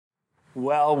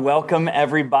Well, welcome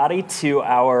everybody to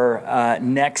our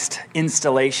next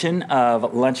installation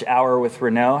of Lunch Hour with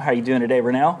Renault. How are you doing today,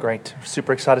 Renault? Great.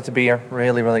 Super excited to be here.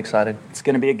 Really, really excited. It's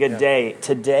going to be a good day.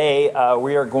 Today,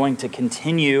 we are going to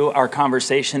continue our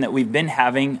conversation that we've been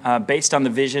having based on the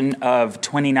vision of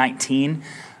 2019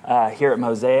 here at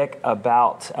Mosaic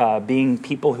about being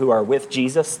people who are with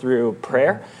Jesus through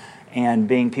prayer. And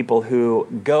being people who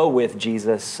go with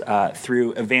Jesus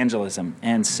through evangelism.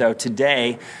 And so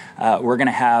today, we're going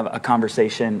to have a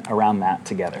conversation around that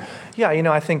together. Yeah,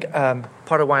 I think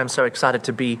part of why I'm so excited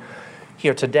to be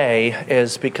here today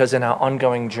is because in our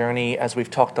ongoing journey, as we've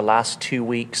talked the last 2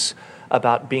 weeks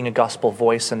about being a gospel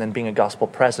voice and then being a gospel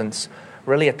presence,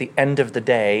 really at the end of the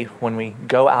day, when we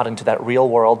go out into that real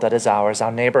world that is ours,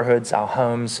 our neighborhoods, our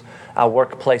homes, our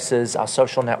workplaces, our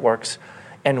social networks,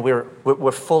 and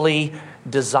we're fully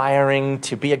desiring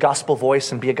to be a gospel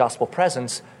voice and be a gospel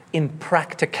presence, in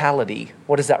practicality,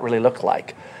 what does that really look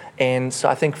like? And so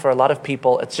I think for a lot of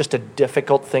people, it's just a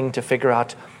difficult thing to figure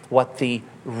out what the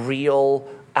real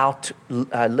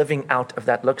living out of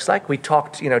that looks like. We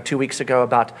talked 2 weeks ago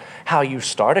about how you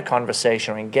start a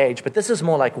conversation or engage, but this is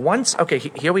more like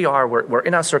here we are, we're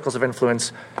in our circles of influence.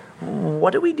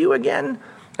 What do we do again?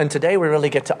 And today we really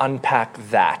get to unpack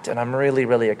that, and I'm really,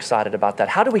 really excited about that.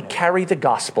 How do we carry the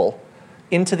gospel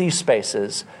into these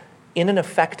spaces in an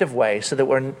effective way so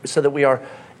that we are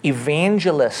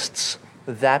evangelists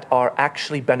that are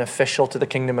actually beneficial to the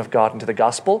kingdom of God and to the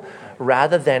gospel,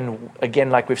 rather than, again,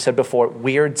 like we've said before,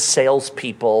 weird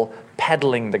salespeople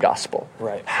peddling the gospel?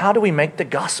 Right. How do we make the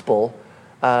gospel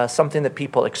something that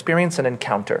people experience and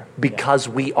encounter because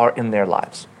we are in their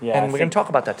lives? And we're going to talk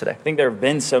about that today. I think there have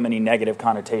been so many negative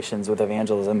connotations with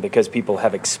evangelism because people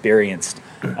have experienced,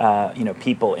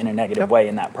 people in a negative way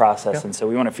in that process. And so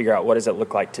we want to figure out what does it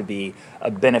look like to be a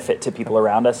benefit to people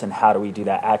around us and how do we do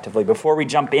that actively. Before we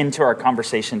jump into our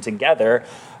conversation together,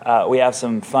 we have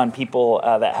some fun people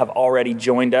that have already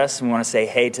joined us. We want to say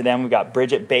hey to them. We've got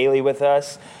Bridget Bailey with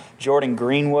us, Jordan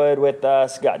Greenwood with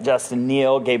us, got Justin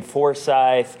Neal, Gabe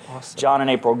Forsyth, awesome. John and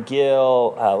April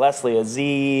Gill, Leslie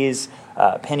Aziz,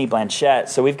 Penny Blanchette.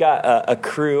 So we've got a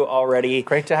crew already.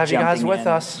 Great to have you guys with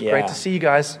us. Yeah. Great to see you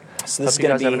guys. So this is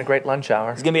going to be having a great lunch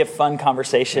hour. It's going to be a fun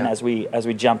conversation as we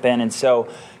jump in. And so,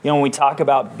 when we talk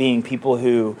about being people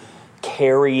who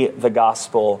carry the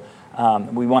gospel,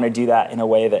 we want to do that in a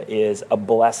way that is a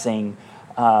blessing.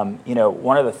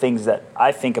 One of the things that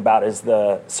I think about is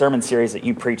the sermon series that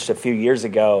you preached a few years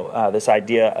ago, this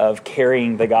idea of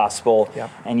carrying the gospel. Yeah.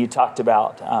 And you talked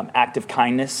about active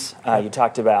kindness. You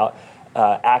talked about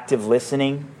active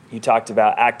listening. You talked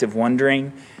about active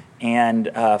wondering. And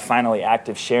finally,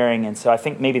 active sharing. And so I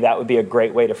think maybe that would be a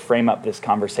great way to frame up this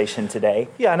conversation today.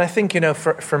 Yeah, and I think,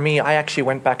 for me, I actually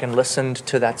went back and listened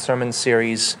to that sermon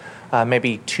series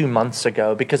maybe 2 months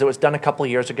ago, because it was done a couple of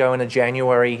years ago in a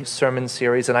January sermon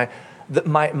series. And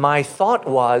my thought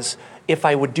was, if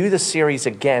I would do the series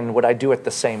again, would I do it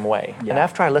the same way? Yeah. And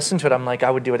after I listened to it, I'm like,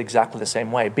 I would do it exactly the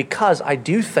same way, because I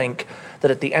do think that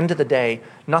at the end of the day,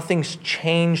 nothing's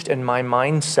changed in my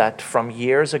mindset from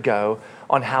years ago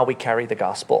on how we carry the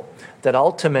gospel. That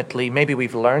ultimately, maybe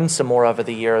we've learned some more over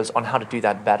the years on how to do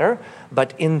that better,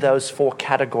 but in those 4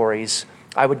 categories,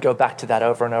 I would go back to that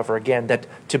over and over again, that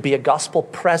to be a gospel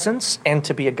presence and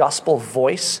to be a gospel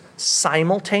voice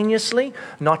simultaneously,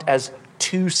 not as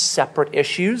 2 separate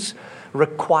issues,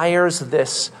 requires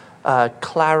this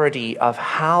clarity of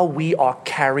how we are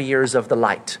carriers of the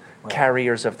light,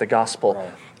 carriers of the gospel.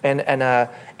 Right. And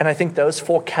I think those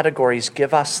 4 categories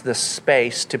give us the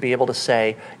space to be able to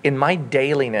say, in my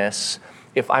dailiness,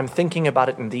 if I'm thinking about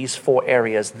it in these 4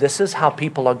 areas, this is how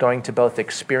people are going to both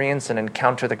experience and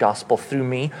encounter the gospel through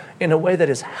me in a way that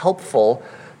is helpful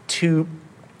to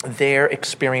their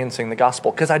experiencing the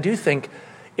gospel. Because I do think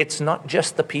it's not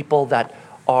just the people that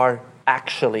are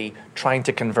actually trying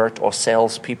to convert or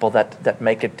salespeople that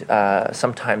make it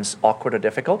sometimes awkward or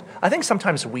difficult. I think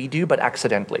sometimes we do, but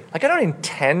accidentally. Like, I don't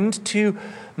intend to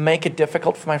make it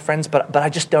difficult for my friends, but I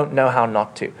just don't know how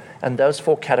not to. And those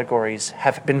 4 categories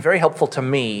have been very helpful to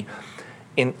me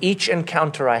in each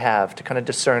encounter I have to kind of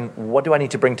discern, what do I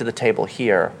need to bring to the table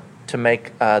here to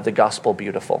make the gospel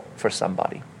beautiful for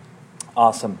somebody.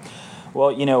 Awesome.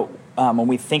 Well, when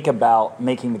we think about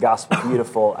making the gospel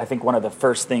beautiful, I think one of the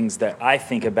first things that I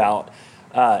think about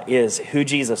is who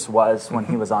Jesus was when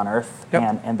he was on earth,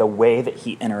 and the way that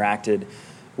he interacted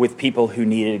with people who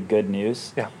needed good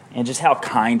news, and just how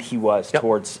kind he was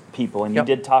towards people. And you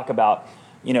did talk about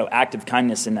act of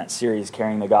kindness in that series,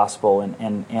 Carrying the Gospel,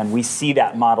 and we see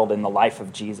that modeled in the life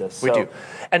of Jesus. We do.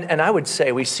 And I would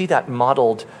say we see that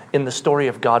modeled in the story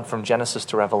of God from Genesis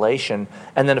to Revelation,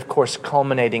 and then, of course,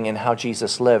 culminating in how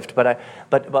Jesus lived. But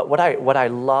what I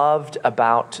loved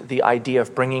about the idea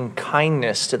of bringing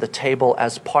kindness to the table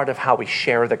as part of how we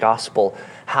share the gospel,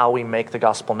 how we make the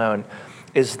gospel known,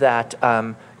 is that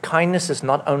kindness is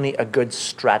not only a good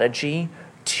strategy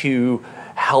to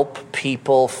help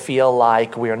people feel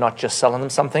like we are not just selling them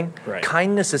something. Right.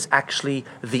 Kindness is actually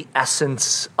the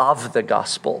essence of the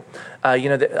gospel.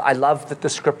 I love that the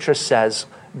scripture says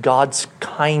God's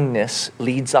kindness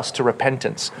leads us to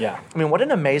repentance. Yeah. I mean, what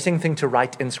an amazing thing to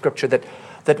write in scripture,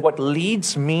 that what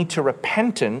leads me to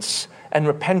repentance, and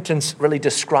repentance really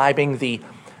describing the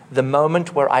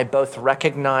moment where I both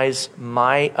recognize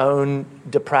my own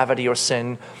depravity or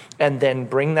sin and then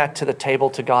bring that to the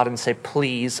table to God and say,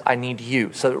 please, I need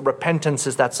you. So repentance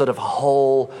is that sort of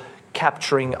whole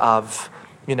capturing of,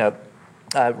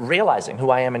 realizing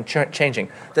who I am and changing.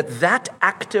 That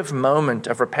active moment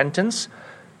of repentance,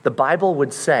 the Bible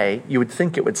would say, you would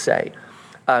think it would say,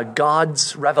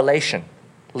 God's revelation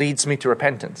leads me to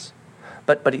repentance.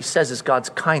 But he says it's God's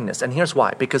kindness. And here's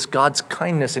why. Because God's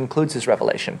kindness includes his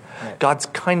revelation. Right. God's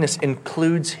kindness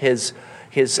includes his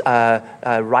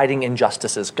righting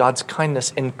injustices. God's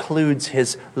kindness includes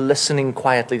his listening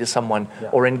quietly to someone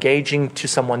or engaging to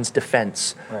someone's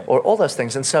defense or all those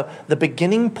things. And so the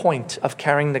beginning point of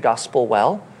carrying the gospel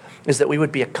well is that we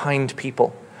would be a kind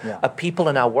people. Yeah. A people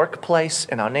in our workplace,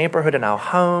 in our neighborhood, in our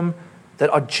home that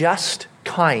are just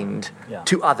kind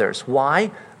to others.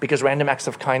 Why? Because random acts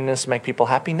of kindness make people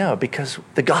happy? No, because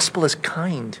the gospel is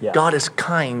kind. Yeah. God is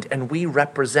kind, and we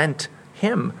represent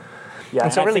him. Yeah,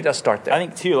 and so it really does start there. I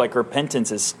think, too, like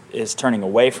repentance is turning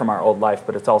away from our old life,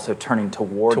 but it's also turning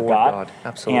toward God.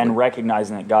 Absolutely. And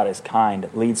recognizing that God is kind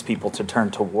leads people to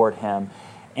turn toward him.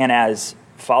 And as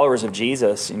followers of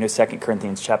Jesus, 2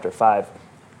 Corinthians chapter 5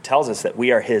 tells us that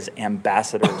we are his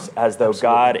ambassadors, as though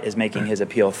God is making his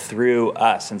appeal through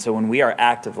us. And so when we are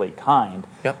actively kind,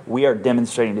 we are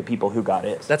demonstrating to people who God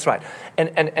is. That's right.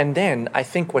 And then I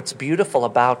think what's beautiful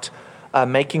about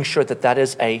making sure that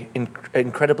is an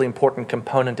incredibly important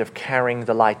component of carrying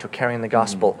the light or carrying the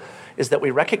gospel is that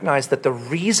we recognize that the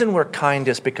reason we're kind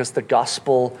is because the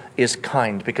gospel is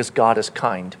kind, because God is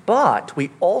kind. But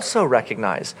we also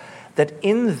recognize that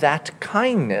in that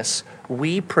kindness,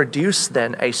 we produce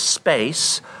then a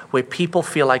space where people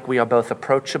feel like we are both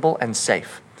approachable and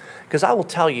safe. Because I will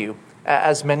tell you,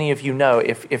 as many of you know,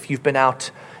 if you've been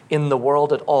out in the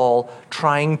world at all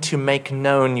trying to make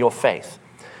known your faith,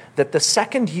 that the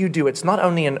second you do, it's not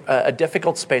only a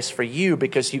difficult space for you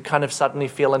because you kind of suddenly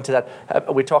feel into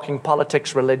that. We're talking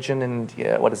politics, religion, and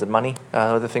what is it, money?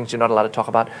 The things you're not allowed to talk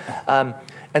about.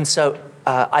 And so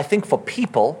I think for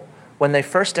people, when they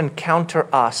first encounter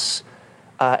us,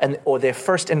 or their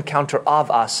first encounter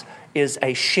of us is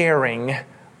a sharing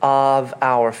of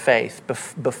our faith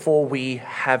before we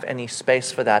have any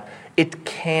space for that, it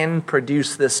can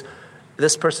produce this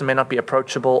person may not be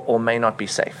approachable or may not be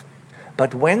safe.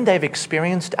 But when they've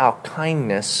experienced our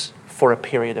kindness for a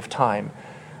period of time,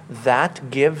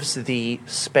 that gives the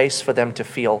space for them to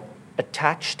feel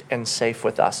attached and safe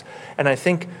with us. And I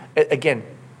think, again,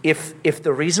 if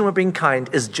the reason we're being kind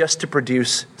is just to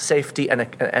produce safety and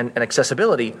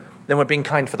accessibility, then we're being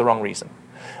kind for the wrong reason.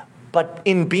 But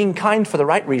in being kind for the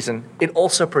right reason, it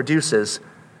also produces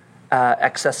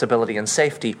accessibility and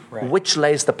safety, which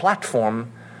lays the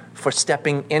platform for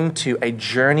stepping into a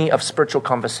journey of spiritual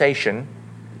conversation,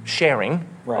 sharing,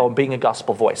 or being a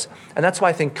gospel voice. And that's why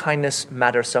I think kindness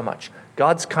matters so much.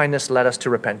 God's kindness led us to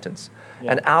repentance.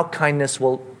 Yeah. And our kindness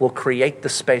will create the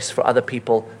space for other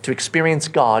people to experience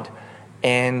God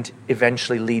and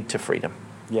eventually lead to freedom.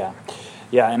 Yeah.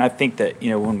 Yeah, and I think that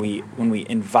when we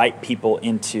invite people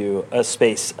into a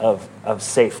space of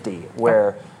safety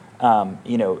where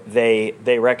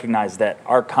they recognize that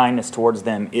our kindness towards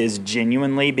them is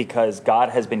genuinely because God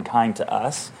has been kind to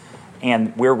us,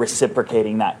 and we're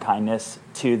reciprocating that kindness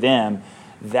to them,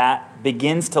 that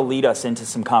begins to lead us into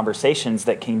some conversations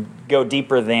that can go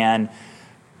deeper than,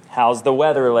 how's the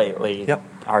weather lately? Yep.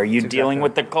 Are you dealing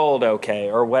with the cold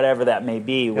okay? Or whatever that may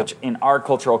be, which in our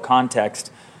cultural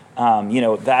context,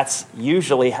 that's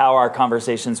usually how our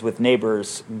conversations with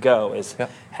neighbors go, is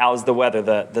how's the weather,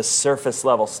 the surface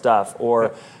level stuff.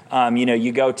 Or,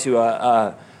 you go to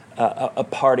a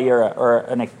party or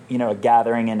a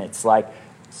gathering and it's like,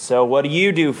 so what do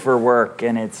you do for work?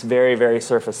 And it's very, very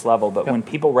surface level. But when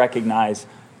people recognize,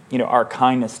 our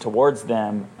kindness towards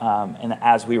them, and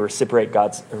as we reciprocate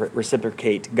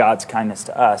God's kindness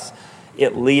to us,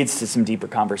 it leads to some deeper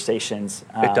conversations.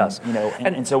 It does.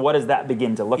 And so what does that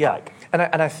begin to look like?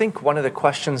 And I think one of the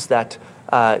questions that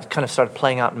kind of started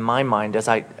playing out in my mind as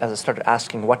I started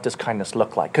asking, what does kindness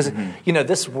look like? Because,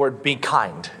 this word be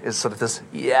kind is sort of this,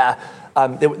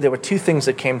 there were two things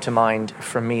that came to mind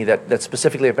for me that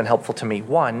specifically have been helpful to me.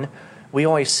 One, we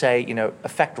always say,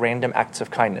 affect random acts of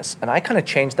kindness. And I kind of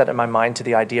changed that in my mind to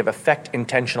the idea of affect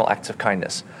intentional acts of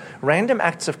kindness. Random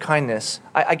acts of kindness,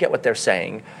 I get what they're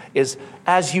saying, is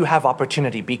as you have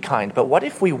opportunity, be kind. But what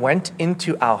if we went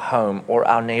into our home or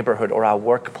our neighborhood or our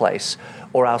workplace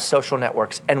or our social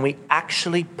networks and we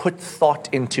actually put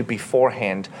thought into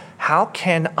beforehand, how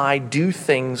can I do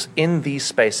things in these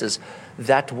spaces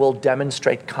that will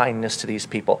demonstrate kindness to these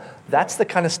people? That's the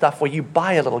kind of stuff where you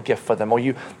buy a little gift for them, or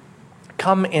you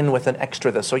come in with an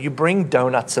extra this, or you bring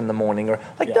donuts in the morning, or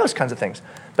those kinds of things.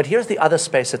 But here's the other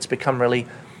space that's become really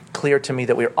clear to me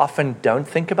that we often don't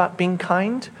think about being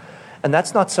kind. And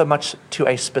that's not so much to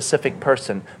a specific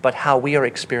person, but how we are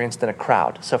experienced in a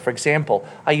crowd. So for example,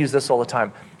 I use this all the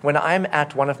time. When I'm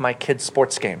at one of my kids'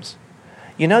 sports games,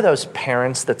 you know those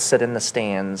parents that sit in the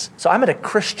stands? So I'm at a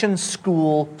Christian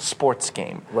school sports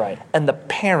game. Right. And the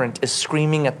parent is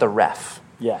screaming at the ref.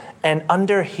 Yeah. And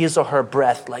under his or her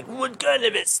breath, like, what kind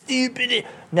of a stupid...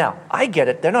 Now, I get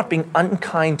it. They're not being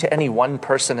unkind to any one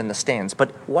person in the stands.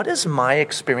 But what is my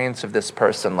experience of this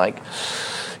person like?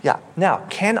 Yeah. Now,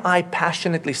 can I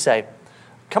passionately say,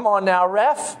 come on now,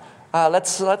 ref,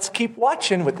 let's keep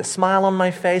watching with a smile on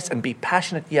my face and be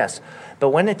passionate? Yes. But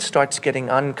when it starts getting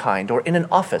unkind, or in an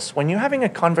office, when you're having a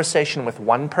conversation with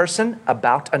one person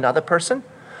about another person,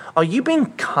 are you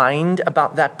being kind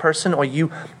about that person, or are you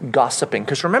gossiping?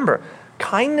 Because remember,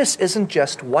 kindness isn't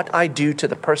just what I do to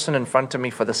the person in front of me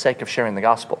for the sake of sharing the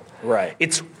gospel. Right.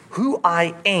 It's who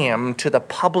I am to the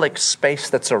public space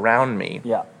that's around me.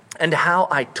 Yeah. And how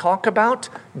I talk about,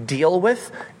 deal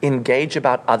with, engage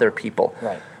about other people.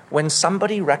 Right. When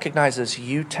somebody recognizes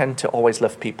you tend to always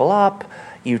lift people up,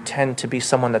 you tend to be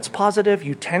someone that's positive,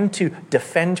 you tend to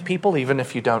defend people even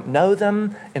if you don't know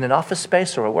them in an office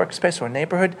space or a workspace or a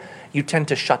neighborhood, you tend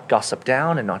to shut gossip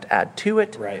down and not add to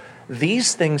it. Right.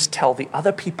 These things tell the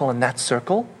other people in that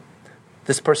circle,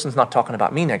 this person's not talking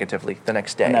about me negatively the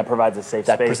next day. And that provides a safe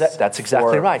space. That's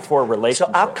exactly right. For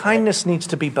relationship. So our kindness needs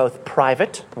to be both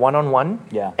private, one-on-one,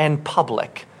 Yeah. and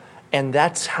public. And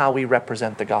that's how we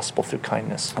represent the gospel through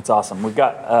kindness. That's awesome. We've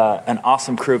got an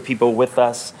awesome crew of people with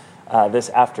us this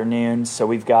afternoon. So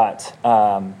we've got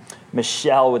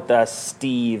Michelle with us,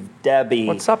 Steve, Debbie.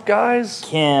 What's up, guys?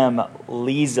 Kim,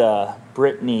 Lisa,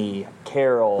 Brittany,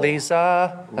 Carol.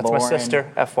 Lisa, that's Lauren. my sister,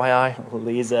 FYI.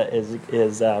 Lisa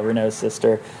is Renault's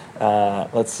sister.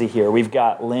 Let's see here. We've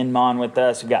got Lynn Mon with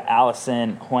us. We've got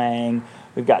Allison Huang.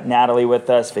 We've got Natalie with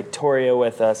us, Victoria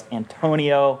with us,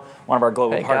 Antonio, one of our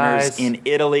global partners guys. in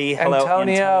Italy. Hello,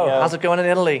 Antonio. How's it going in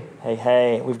Italy?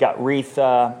 Hey. We've got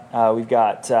Retha. We've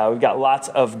got lots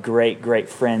of great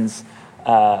friends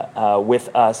with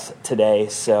us today.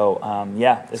 So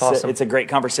it's awesome. It's a great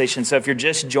conversation. So if you're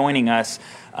just joining us,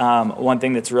 one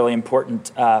thing that's really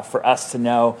important for us to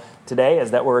know today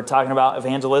is that we're talking about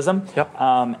evangelism. Yep.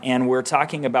 And we're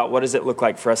talking about what does it look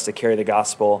like for us to carry the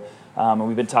gospel. And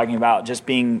we've been talking about just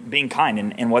being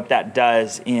kind and what that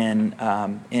does in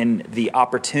the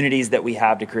opportunities that we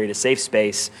have to create a safe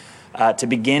space to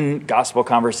begin gospel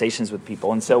conversations with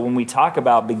people. And so when we talk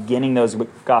about beginning those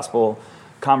gospel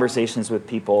conversations with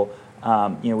people,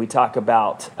 we talk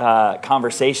about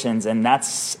conversations, and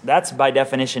that's by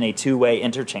definition a two-way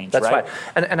interchange. That's right.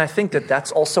 And I think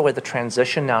that's also where the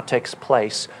transition now takes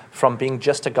place from being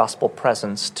just a gospel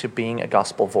presence to being a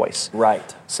gospel voice.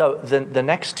 Right. So the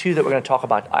next two that we're going to talk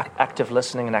about, active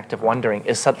listening and active wondering,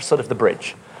 is sort of the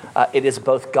bridge. It is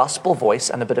both gospel voice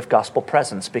and a bit of gospel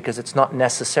presence, because it's not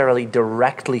necessarily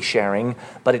directly sharing,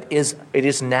 but it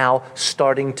is now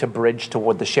starting to bridge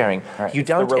toward the sharing. Right. You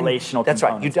don't the relational That's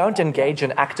right. You components don't engage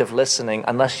in active listening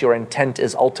unless your intent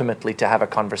is ultimately to have a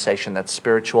conversation that's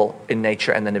spiritual in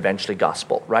nature and then eventually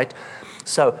gospel, right?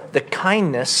 So the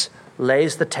kindness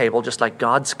lays the table, just like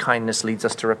God's kindness leads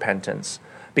us to repentance,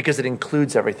 because it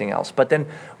includes everything else. But then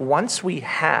once we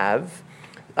have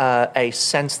a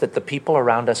sense that the people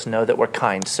around us know that we're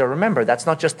kind. So remember, that's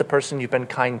not just the person you've been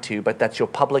kind to, but that's your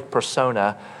public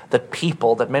persona, that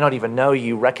people that may not even know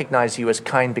you recognize you as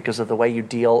kind because of the way you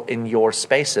deal in your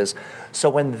spaces. So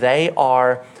when they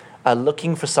are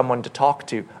looking for someone to talk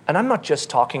to, and I'm not just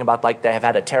talking about like they have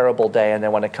had a terrible day and they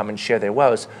want to come and share their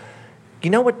woes. You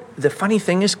know what the funny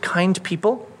thing is? Kind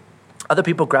people, other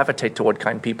people gravitate toward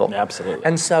kind people. Absolutely.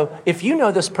 And so if you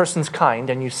know this person's kind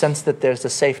and you sense that there's a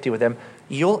safety with them,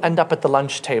 you'll end up at the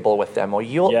lunch table with them, or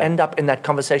you'll end up in that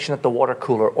conversation at the water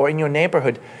cooler, or in your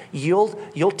neighborhood.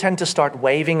 You'll tend to start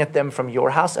waving at them from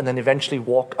your house and then eventually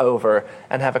walk over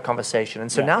and have a conversation.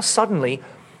 And so now suddenly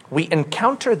we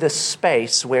encounter this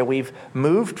space where we've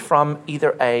moved from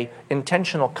either a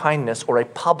intentional kindness or a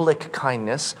public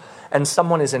kindness, and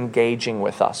someone is engaging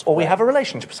with us, or we have a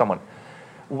relationship with someone,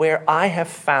 where I have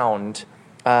found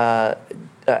a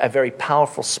very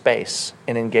powerful space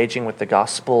in engaging with the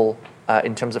gospel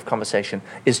in terms of conversation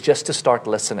is just to start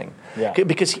listening. Yeah.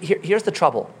 Because here's the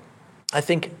trouble. I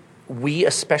think we,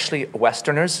 especially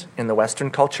Westerners in the Western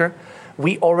culture,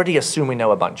 we already assume we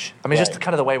know a bunch. I mean, just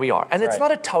kind of the way we are. And it's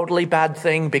not a totally bad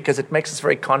thing because it makes us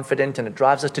very confident and it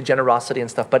drives us to generosity and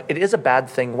stuff. But it is a bad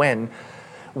thing when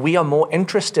we are more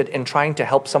interested in trying to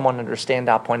help someone understand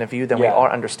our point of view than we are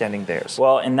understanding theirs.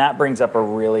 Well, and that brings up a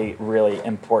really, really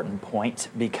important point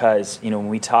because, when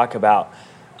we talk about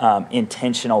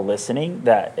intentional listening,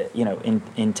 that,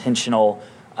 intentional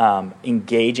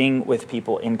engaging with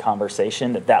people in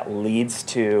conversation, that leads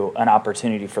to an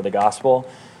opportunity for the gospel.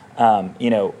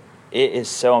 It is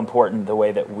so important the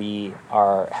way that we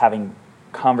are having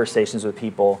conversations with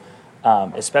people,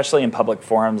 especially in public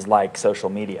forums like social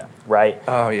media, right?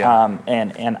 Oh, yeah.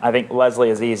 And I think Leslie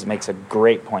Aziz makes a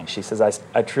great point. She says,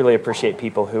 I truly appreciate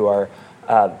people who are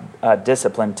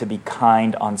disciplined to be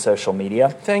kind on social media.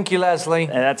 Thank you, Leslie.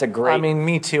 And that's a great... I mean,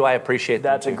 me too. I appreciate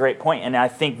that. That's a great point. And I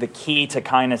think the key to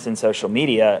kindness in social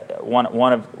media, one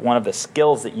of the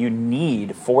skills that you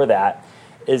need for that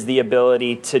is the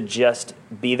ability to just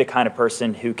be the kind of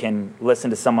person who can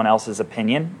listen to someone else's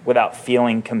opinion without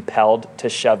feeling compelled to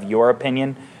shove your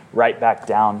opinion right back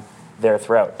down their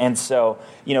throat. And so,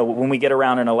 when we get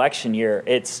around an election year,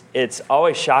 it's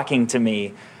always shocking to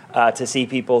me to see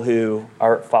people who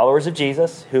are followers of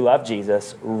Jesus, who love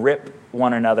Jesus, rip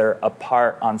one another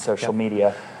apart on social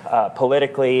media,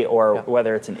 politically, or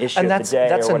whether it's an issue and of the day.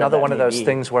 That's or another that one of those be.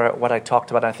 things where what I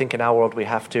talked about, I think in our world we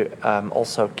have to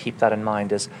also keep that in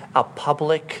mind, is our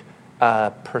public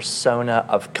persona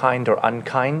of kind or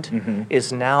unkind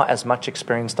is now as much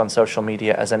experienced on social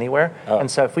media as anywhere. And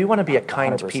so if we want to be a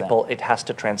kind 100%. people, it has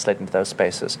to translate into those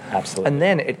spaces. Absolutely. And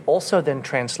then it also then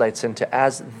translates into,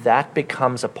 as that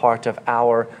becomes a part of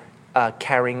our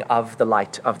carrying of the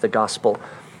light of the gospel,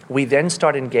 we then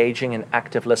start engaging in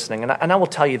active listening. And I will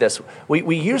tell you this,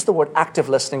 we use the word active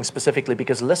listening specifically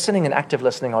because listening and active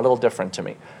listening are a little different to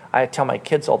me. I tell my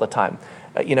kids all the time,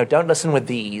 don't listen with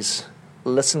these,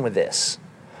 listen with this.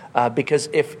 Because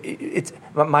if it's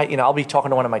I'll be talking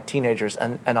to one of my teenagers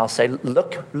and I'll say,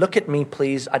 look at me,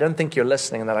 please. I don't think you're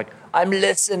listening. And they're like, I'm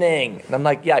listening. And I'm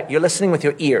like, yeah, you're listening with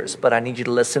your ears, but I need you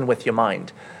to listen with your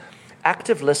mind.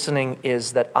 Active listening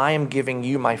is that I am giving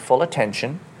you my full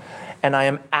attention and I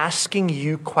am asking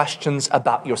you questions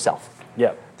about yourself.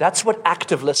 Yeah. That's what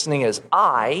active listening is.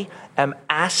 I am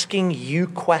asking you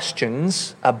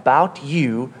questions about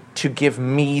you to give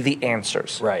me the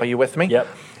answers. Right. Are you with me? Yep.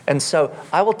 And so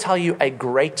I will tell you a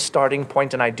great starting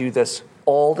point, and I do this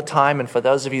all the time. And for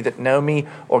those of you that know me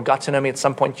or got to know me at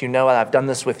some point, I've done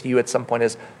this with you at some point,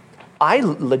 is I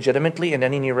legitimately, in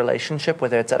any new relationship,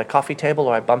 whether it's at a coffee table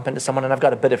or I bump into someone and I've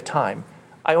got a bit of time,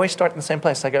 I always start in the same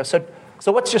place. I go, so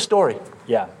what's your story?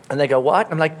 Yeah. And they go,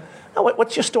 what? I'm like, no,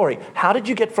 what's your story? How did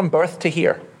you get from birth to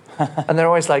here? And they're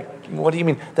always like, what do you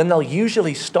mean? Then they'll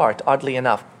usually start, oddly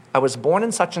enough, I was born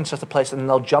in such and such a place, and then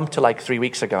they'll jump to like 3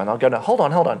 weeks ago. And I'll go, no, hold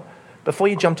on. Before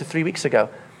you jump to 3 weeks ago,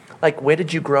 like, where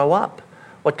did you grow up?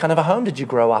 What kind of a home did you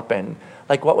grow up in?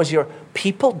 Like, what was your...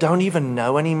 People don't even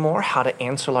know anymore how to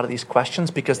answer a lot of these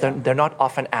questions because they're not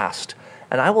often asked.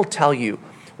 And I will tell you,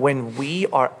 when we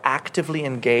are actively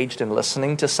engaged in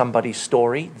listening to somebody's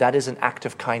story, that is an act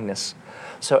of kindness.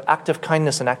 So active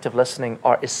kindness and active listening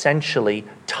are essentially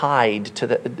tied to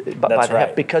by the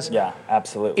hip. Because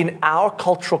absolutely. In our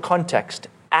cultural context,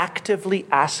 actively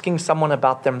asking someone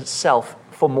about themselves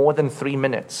for more than 3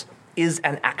 minutes is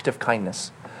an act of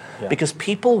kindness. Yeah. Because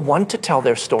people want to tell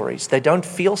their stories. They don't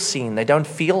feel seen. They don't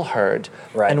feel heard.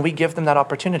 Right. And we give them that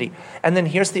opportunity. And then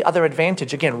here's the other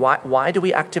advantage. Again, why do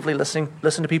we actively listen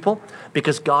to people?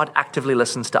 Because God actively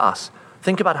listens to us.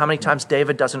 Think about how many times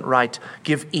David doesn't write,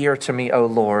 give ear to me, O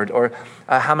Lord, or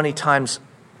how many times,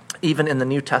 even in the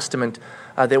New Testament,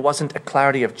 there wasn't a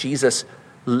clarity of Jesus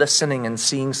listening and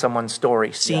seeing someone's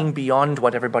story, seeing beyond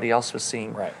what everybody else was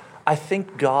seeing. Right. I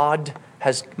think God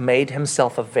has made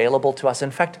himself available to us.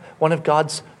 In fact, one of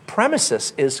God's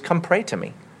premises is come pray to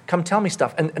me. Come tell me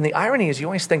stuff. And the irony is you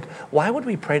always think, why would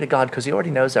we pray to God? Because he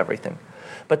already knows everything.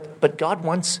 But God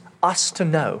wants us to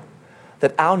know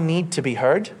that our need to be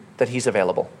heard, that he's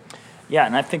available. Yeah,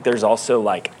 and I think there's also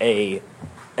like a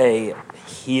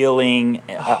healing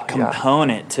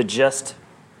component to just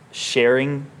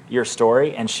sharing your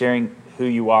story and sharing who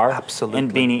you are.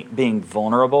 Absolutely. And being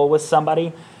vulnerable with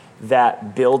somebody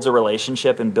that builds a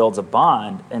relationship and builds a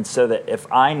bond. And so that if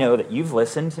I know that you've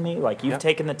listened to me, like you've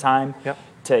taken the time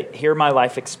to hear my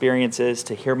life experiences,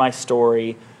 to hear my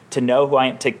story, to know who I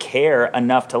am, to care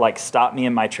enough to like stop me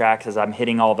in my tracks as I'm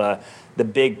hitting all the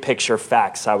big picture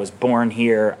facts. I was born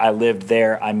here, I lived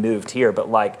there, I moved here, but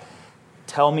like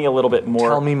tell me a little bit more.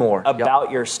 Tell me more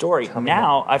about your story.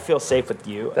 Now I feel safe with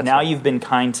you. That's now right. You've been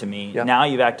kind to me. Yep. Now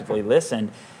you've actively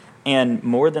listened, and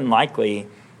more than likely,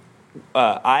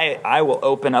 I will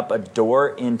open up a door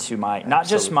into my not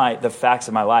just the facts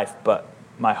of my life, but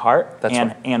my heart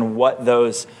and what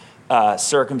those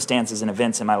circumstances and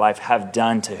events in my life have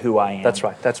done to who I am. That's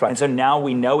right. And so now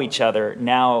we know each other.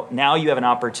 Now you have an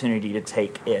opportunity to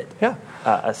take it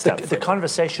a step further. The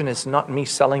conversation is not me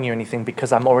selling you anything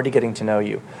because I'm already getting to know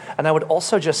you. And I would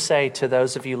also just say to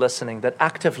those of you listening that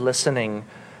active listening,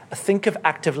 think of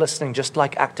active listening just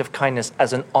like active kindness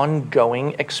as an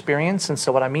ongoing experience. And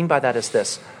so what I mean by that is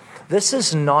this. This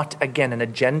is not, again, an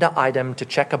agenda item to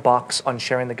check a box on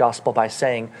sharing the gospel by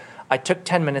saying, I took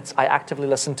 10 minutes, I actively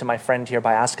listened to my friend here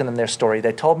by asking them their story.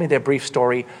 They told me their brief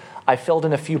story. I filled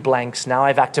in a few blanks. Now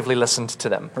I've actively listened to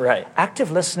them. Right.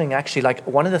 Active listening, actually, like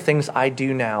one of the things I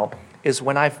do now is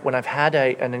when I've had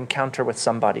an encounter with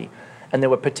somebody and there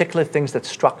were particular things that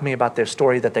struck me about their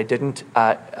story that they didn't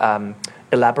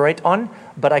elaborate on,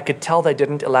 but I could tell they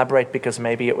didn't elaborate because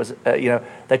maybe it was,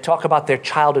 they talk about their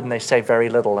childhood and they say very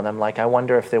little. And I'm like, I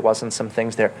wonder if there wasn't some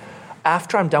things there.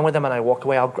 After I'm done with them and I walk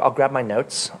away, I'll grab my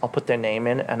notes, I'll put their name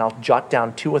in, and I'll jot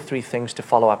down 2 or 3 things to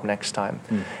follow up next time.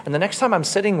 And the next time I'm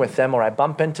sitting with them or I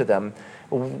bump into them,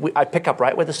 I pick up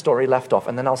right where the story left off,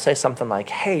 and then I'll say something like,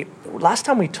 hey, last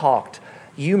time we talked,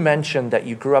 you mentioned that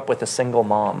you grew up with a single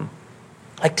mom.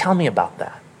 Like, tell me about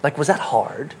that. Like, was that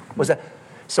hard?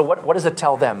 So what does it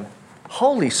tell them?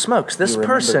 Holy smokes, this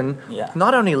person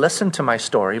not only listened to my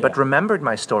story, but remembered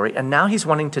my story, and now he's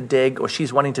wanting to dig, or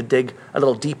she's wanting to dig a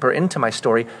little deeper into my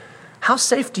story. How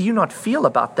safe do you not feel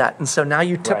about that? And so now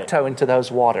you tiptoe into those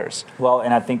waters. Well,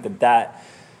 and I think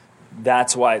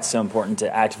that's why it's so important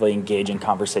to actively engage in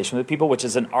conversation with people, which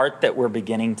is an art that we're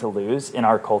beginning to lose in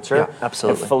our culture. Yeah,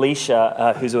 absolutely. And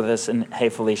Felicia, who's with us, and hey,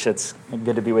 Felicia, it's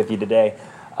good to be with you today.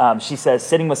 She says,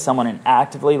 sitting with someone and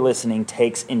actively listening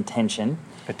takes intention.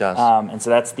 It does. And so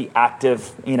that's the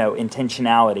active,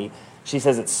 intentionality. She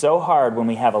says it's so hard when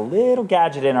we have a little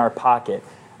gadget in our pocket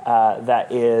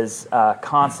that is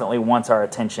constantly wants our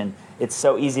attention. It's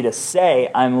so easy to say,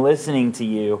 I'm listening to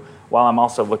you, while I'm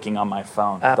also looking on my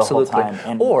phone the whole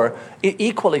time. Or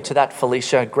equally to that,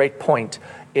 Felicia, great point,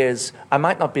 is I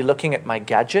might not be looking at my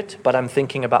gadget, but I'm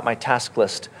thinking about my task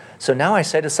list. So now I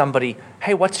say to somebody,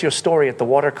 hey, what's your story at the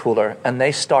water cooler? And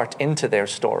they start into their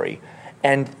story.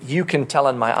 And you can tell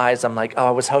in my eyes, I'm like, oh,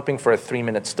 I was hoping for a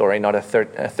 3-minute story, not a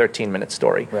 13-minute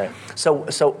story. Right.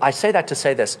 So I say that to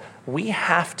say this. We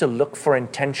have to look for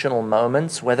intentional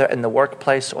moments, whether in the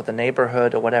workplace or the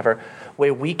neighborhood or whatever,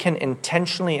 where we can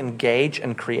intentionally engage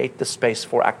and create the space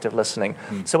for active listening.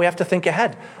 So we have to think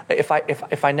ahead. If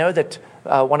I know that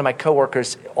one of my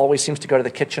coworkers always seems to go to the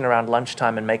kitchen around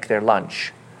lunchtime and make their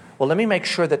lunch, well, let me make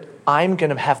sure that I'm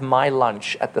going to have my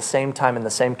lunch at the same time in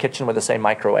the same kitchen with the same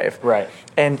microwave. Right.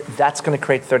 And that's going to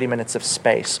create 30 minutes of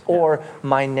space. Yeah. Or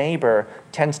my neighbor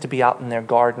tends to be out in their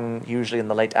garden, usually in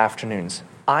the late afternoons.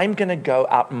 I'm going to go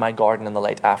out in my garden in the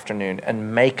late afternoon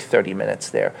and make 30 minutes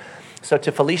there. So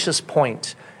to Felicia's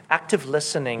point, active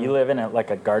listening... You live in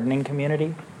a gardening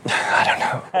community? I don't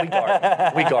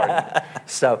know. We garden.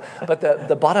 So, but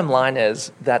the bottom line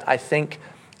is that I think...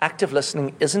 active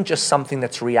listening isn't just something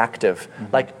that's reactive.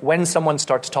 Like when someone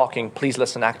starts talking, please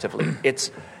listen actively. It's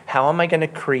how am I going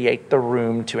to create the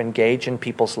room to engage in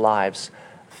people's lives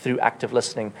through active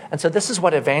listening? And so this is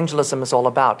what evangelism is all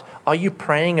about. Are you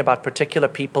praying about particular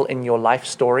people in your life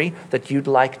story that you'd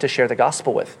like to share the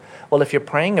gospel with? Well, if you're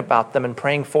praying about them and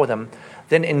praying for them,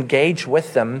 then engage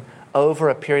with them over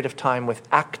a period of time with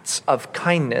acts of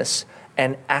kindness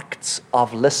and acts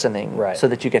of listening so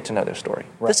that you get to know their story.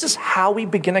 Right. This is how we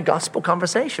begin a gospel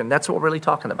conversation. That's what we're really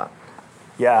talking about.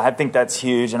 Yeah, I think that's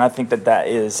huge, and I think that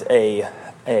is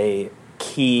a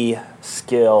key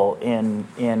skill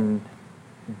in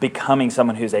becoming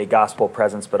someone who's a gospel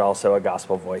presence but also a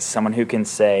gospel voice, someone who can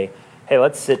say, hey,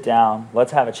 let's sit down,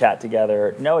 let's have a chat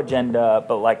together, no agenda,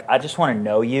 but I just want to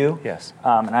know you. Yes.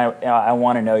 And I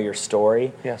want to know your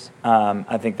story. Yes.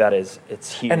 I think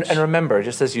it's huge. And remember,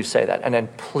 just as you say that, and then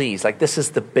please, this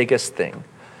is the biggest thing.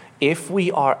 if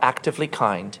we are actively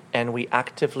kind and we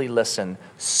actively listen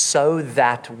so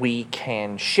that we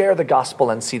can share the gospel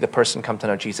and see the person come to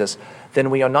know Jesus, then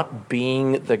we are not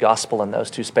being the gospel in those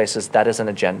two spaces. That is an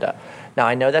agenda. Now,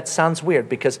 I know that sounds weird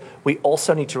because we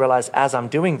also need to realize as I'm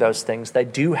doing those things, they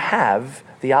do have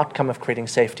the outcome of creating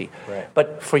safety. Right.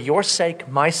 But for your sake,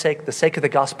 my sake, the sake of the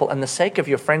gospel, and the sake of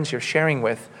your friends you're sharing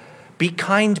with, be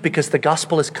kind because the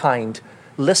gospel is kind.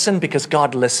 Listen because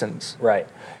God listens. Right.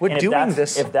 We're doing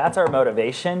this. If that's our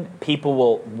motivation,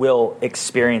 people will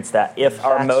experience that. If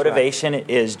our motivation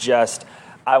is just,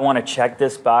 I want to check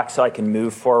this box so I can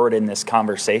move forward in this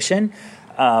conversation,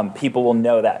 people will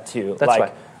know that too. That's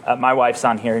right. My wife's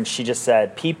on here and she just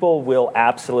said, people will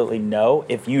absolutely know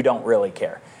if you don't really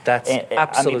care. That's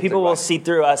absolutely people right. will see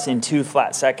through us in 2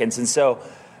 flat seconds. And so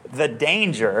the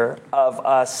danger of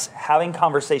us having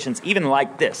conversations, even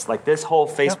like this whole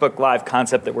Facebook Live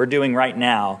concept that we're doing right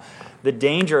now, the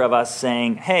danger of us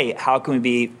saying, hey, how can we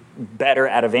be better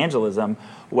at evangelism?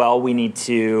 Well, we need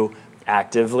to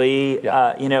actively,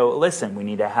 listen. We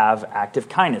need to have active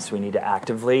kindness. We need to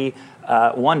actively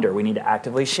wonder. We need to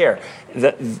actively share.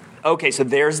 So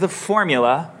there's the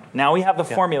formula. Now we have the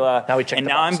formula. Now we check and the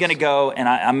now boxes. I'm going to go and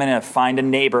I'm going to find a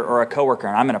neighbor or a coworker,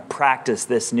 and I'm going to practice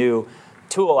this new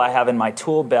tool I have in my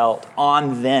tool belt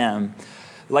on them.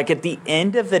 Like at the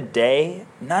end of the day,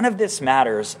 none of this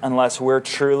matters unless we're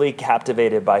truly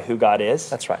captivated by who God is.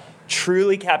 That's right.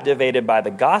 Truly captivated by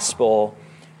the gospel,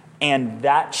 and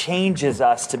that changes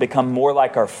us to become more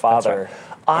like our Father. That's right.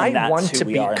 I want to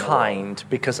be kind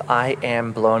because I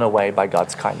am blown away by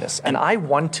God's kindness. And I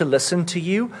want to listen to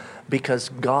you because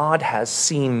God has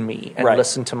seen me and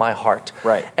listened to my heart.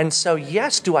 Right. And so,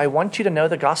 yes, do I want you to know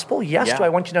the gospel? Yes, do I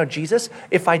want you to know Jesus?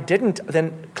 If I didn't,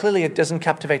 then clearly it doesn't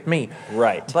captivate me.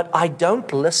 Right. But I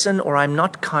don't listen or I'm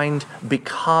not kind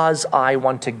because I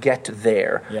want to get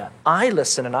there. Yeah. I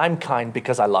listen and I'm kind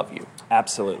because I love you.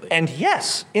 Absolutely. And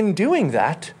yes, in doing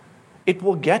that, it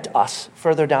will get us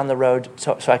further down the road,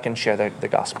 so I can share the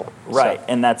gospel. Right, So,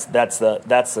 and that's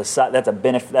a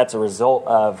benefit. That's a result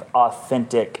of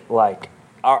authentic, like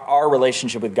our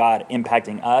relationship with God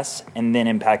impacting us and then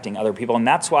impacting other people, and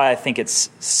that's why I think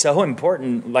it's so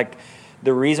important. Like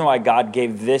the reason why God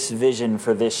gave this vision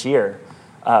for this year,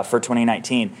 for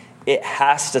 2019, it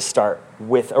has to start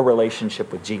with a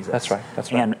relationship with Jesus. That's right.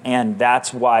 That's right. And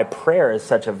that's why prayer is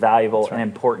such a valuable and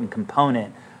important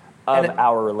component of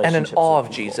our relationship. And in awe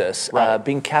of Jesus,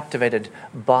 being captivated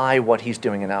by what he's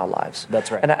doing in our lives.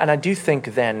 That's right. And I do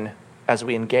think then, as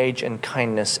we engage in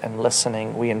kindness and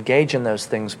listening, we engage in those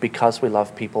things because we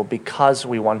love people, because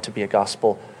we want to be a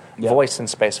gospel voice and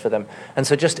space for them. And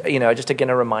so just again,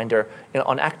 a reminder,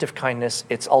 on active kindness,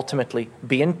 it's ultimately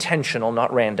be intentional,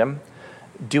 not random.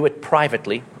 Do it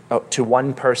privately to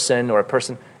one person or a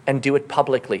person, and do it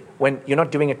publicly. When you're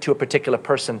not doing it to a particular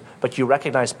person, but you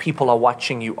recognize people are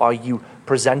watching you, are you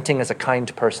presenting as a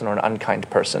kind person or an unkind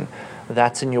person?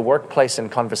 That's in your workplace, in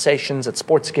conversations, at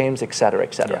sports games, et cetera,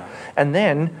 et cetera. Yeah. And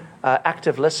then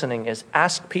active listening is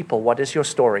ask people, what is your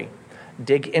story?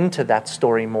 Dig into that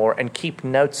story more and keep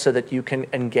notes so that you can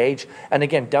engage. And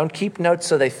again, don't keep notes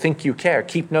so they think you care.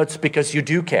 Keep notes because you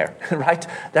do care, right?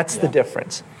 That's the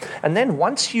difference. And then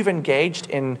once you've engaged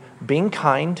in being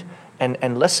kind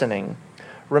and listening,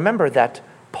 remember that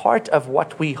part of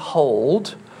what we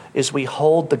hold is we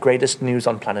hold the greatest news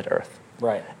on planet Earth.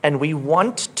 Right. And we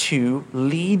want to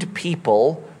lead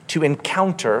people to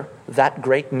encounter that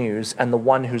great news and the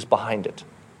one who's behind it.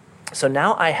 So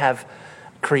now I have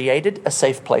created a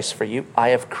safe place for you. I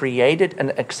have created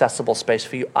an accessible space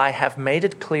for you. I have made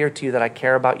it clear to you that I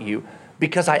care about you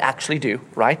because I actually do,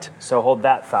 right? So hold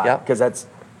that thought, Yeah. because that's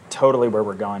totally where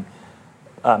we're going.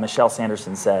 Michelle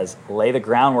Sanderson says, lay the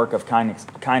groundwork of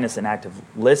kindness and active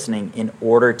listening in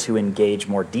order to engage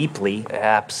more deeply.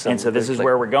 Absolutely. And so this is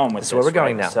where we're going with this. This is where we're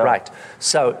going now, So, right.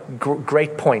 So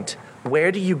great point.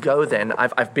 Where do you go then?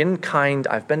 I've been kind,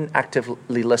 I've been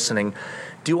actively listening.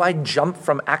 Do I jump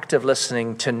from active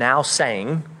listening to now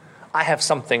saying, I have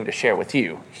something to share with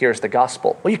you. Here's the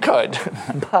gospel. Well, you could,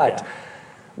 but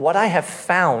what I have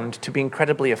found to be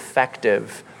incredibly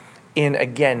effective in,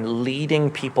 again, leading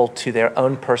people to their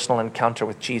own personal encounter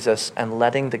with Jesus and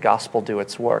letting the gospel do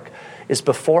its work is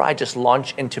before I just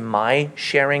launch into my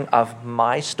sharing of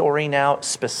my story now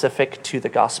specific to the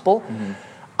gospel,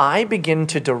 I begin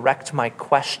to direct my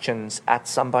questions at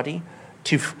somebody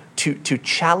to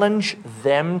challenge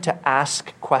them to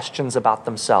ask questions about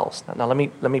themselves. Now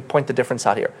let me point the difference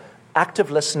out here. Active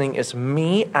listening is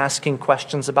me asking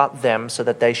questions about them so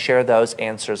that they share those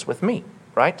answers with me,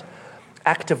 right?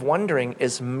 Active wondering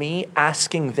is me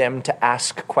asking them to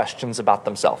ask questions about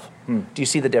themselves. Do you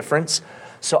see the difference?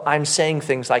 So I'm saying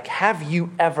things like, have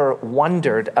you ever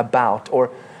wondered about,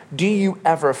 or do you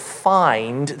ever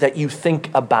find that you think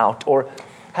about, or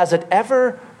has it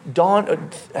ever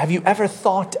dawned, have you ever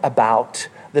thought about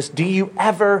this? Do you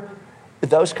ever,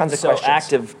 those kinds of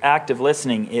questions. So active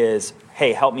listening is,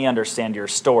 hey, help me understand your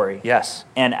story. Yes.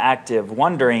 And active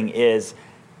wondering is,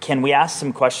 can we ask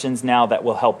some questions now that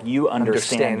will help you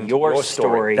understand your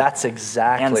story? That's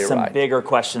exactly right. And some bigger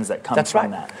questions that come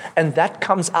from that. And that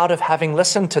comes out of having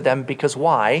listened to them, because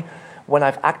why? When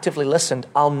I've actively listened,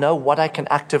 I'll know what I can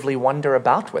actively wonder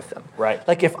about with them. Right.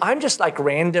 Like if I'm just like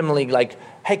randomly like,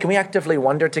 hey, can we actively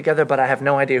wonder together, but I have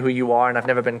no idea who you are and I've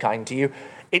never been kind to you,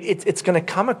 it's going to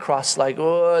come across like,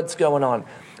 oh, what's going on?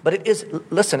 But it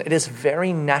is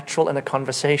very natural in a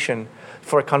conversation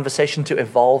for a conversation to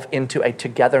evolve into a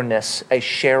togetherness, a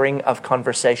sharing of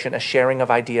conversation, a sharing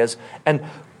of ideas. And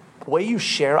where you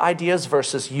share ideas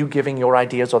versus you giving your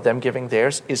ideas or them giving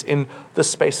theirs is in the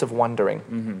space of wondering.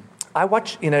 Mm-hmm. I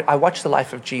watch the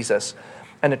life of Jesus,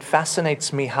 and it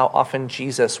fascinates me how often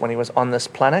Jesus, when he was on this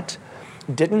planet,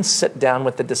 didn't sit down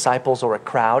with the disciples or a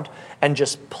crowd and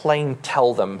just plain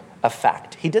tell them a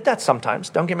fact. He did that sometimes,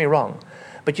 don't get me wrong.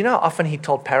 But you know how often he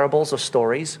told parables or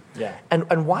stories? Yeah.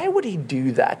 And why would he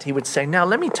do that? He would say, now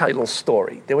let me tell you a little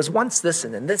story. There was once this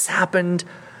and then this happened.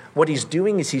 What he's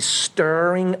doing is he's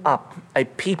stirring up a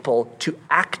people to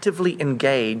actively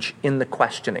engage in the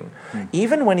questioning. Mm.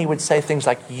 Even when he would say things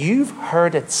like, you've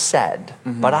heard it said,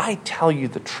 but I tell you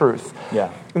the truth.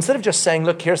 Yeah. Instead of just saying,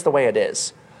 look, here's the way it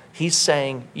is. He's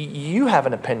saying, you have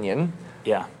an opinion.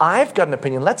 Yeah. I've got an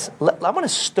opinion. I want to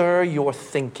stir your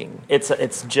thinking. It's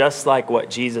just like what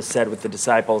Jesus said with the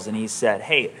disciples, and he said,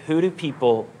 hey, who do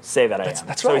people say that I am?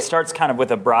 That's so right. He starts kind of with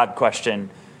a broad question.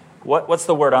 What's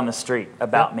the word on the street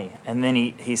about me? And then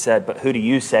he said, but who do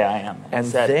you say I am? And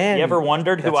he said, then, you ever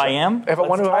wondered who I am? Ever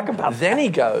wondered who I am? About then that. He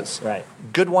goes, right.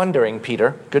 Good wondering,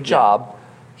 Peter. Good job.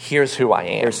 Here's who I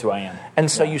am. Here's who I am. And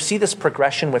so you see this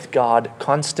progression with God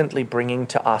constantly bringing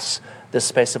to us this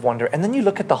space of wonder. And then you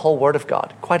look at the whole Word of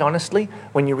God. Quite honestly,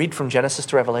 when you read from Genesis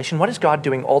to Revelation, what is God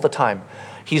doing all the time?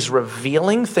 He's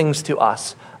revealing things to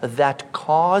us that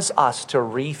cause us to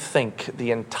rethink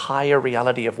the entire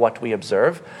reality of what we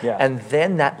observe. Yeah. And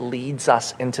then that leads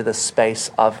us into the space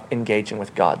of engaging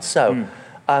with God. So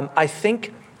I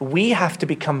think we have to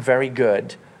become very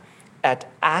good at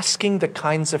asking the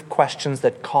kinds of questions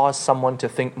that cause someone to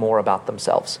think more about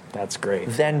themselves. That's great.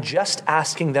 Than just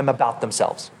asking them about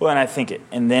themselves. Well, and I think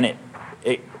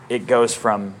it goes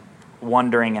from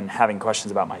wondering and having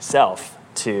questions about myself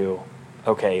to,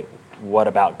 okay, what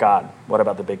about God? What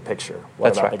about the big picture?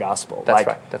 What about the gospel?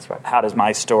 That's right. How does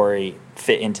my story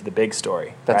fit into the big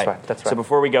story? That's right. So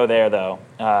before we go there, though,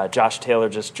 Josh Taylor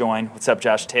just joined. What's up,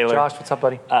 Josh Taylor? Josh, what's up,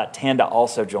 buddy? Tanda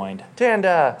also joined.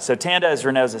 Tanda. So Tanda is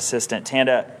Renault's assistant.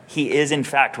 Tanda, he is in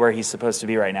fact where he's supposed to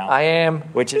be right now. I am.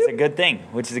 Which is a good thing.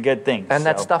 And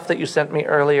that stuff that you sent me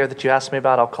earlier that you asked me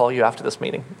about, I'll call you after this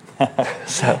meeting.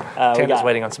 So Tanda's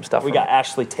waiting on some stuff. We got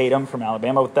Ashley Tatum from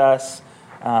Alabama with us.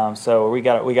 So we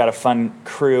got a fun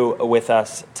crew with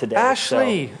us today.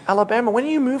 Ashley, Alabama, when are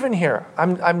you moving here?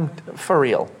 I'm for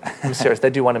real. I'm serious.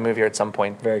 They do want to move here at some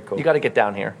point. Very cool. You got to get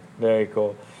down here. Very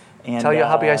cool. And tell your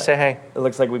hubby I say hey. It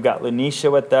looks like we've got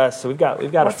Lanisha with us. So we've got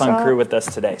a fun crew with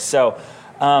us today. So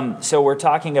we're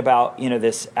talking about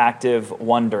this active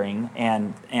wondering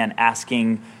and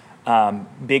asking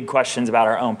big questions about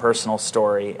our own personal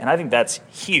story, and I think that's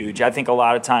huge. I think a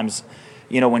lot of times,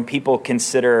 when people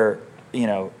consider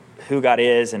who God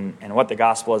is and what the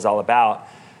gospel is all about,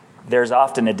 there's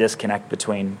often a disconnect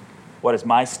between what is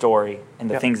my story and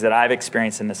the things that I've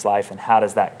experienced in this life, and how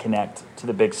does that connect to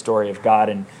the big story of God,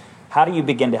 and how do you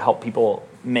begin to help people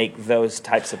make those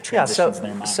types of transitions in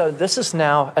their mind? So this is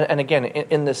now, and again,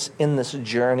 in this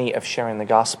journey of sharing the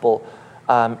gospel,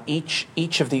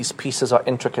 each of these pieces are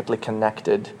intricately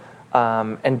connected.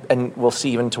 And we'll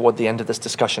see even toward the end of this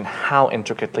discussion how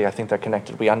intricately I think they're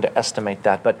connected. We underestimate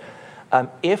that. But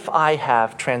if I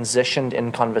have transitioned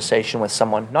in conversation with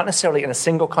someone, not necessarily in a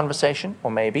single conversation,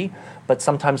 or maybe, but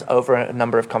sometimes over a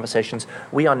number of conversations,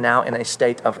 we are now in a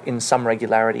state of, in some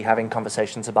regularity, having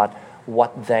conversations about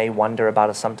what they wonder about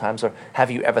us sometimes, or have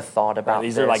you ever thought about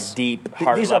these this? Are like deep,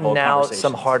 heart These are now conversations.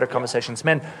 some harder conversations.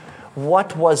 Man,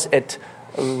 what was it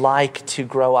like to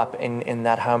grow up in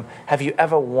that home? Have you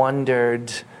ever wondered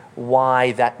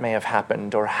why that may have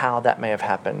happened or how that may have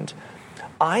happened?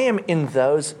 I am in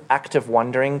those active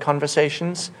wondering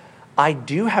conversations. I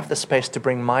do have the space to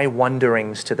bring my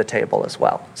wonderings to the table as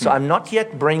well. So I'm not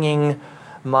yet bringing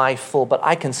my full, but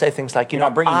I can say things like, You're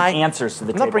not bringing answers to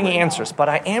the table. I'm not bringing answers, but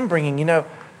I am bringing,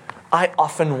 I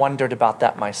often wondered about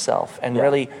that myself and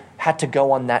really had to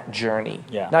go on that journey.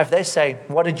 Yeah. Now, if they say,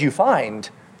 what did you find?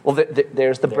 Well,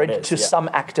 there's the bridge to yeah. some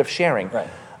active sharing. Right.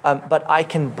 But I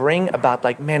can bring about,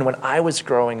 like, man, when I was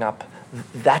growing up,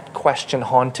 that question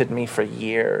haunted me for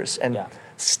years. And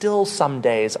still some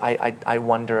days I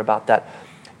wonder about that.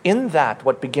 In that,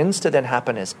 what begins to then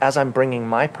happen is, as I'm bringing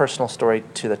my personal story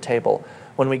to the table,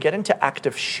 when we get into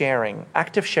active sharing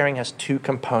has two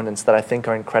components that I think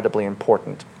are incredibly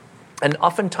important. And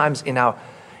oftentimes in our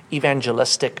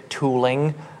evangelistic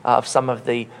tooling of some of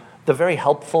the very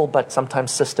helpful but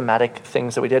sometimes systematic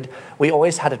things that we did, we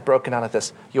always had it broken out of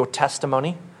this: your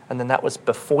testimony, and then that was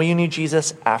before you knew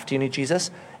Jesus, after you knew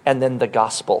Jesus, and then the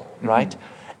gospel, right?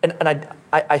 And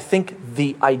I think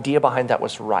the idea behind that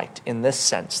was right in this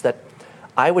sense, that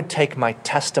I would take my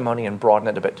testimony and broaden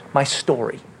it a bit, my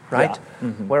story, right? Yeah.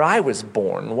 Where I was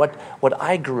born, what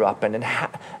I grew up in, and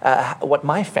what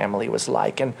my family was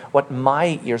like, and what my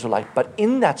years were like. But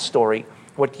in that story,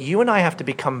 what you and I have to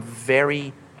become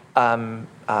very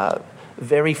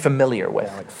familiar with.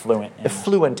 Yeah, like fluent.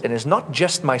 Fluent, and is not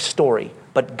just my story,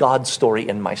 but God's story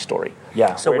in my story.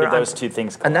 Yeah, so where did those two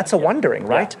things come? And that's a wondering,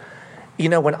 right? Yeah. You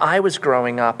know, when I was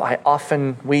growing up,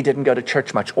 we didn't go to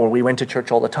church much, or we went to church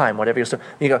all the time, whatever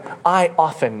you go, I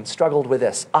often struggled with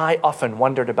this. I often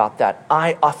wondered about that.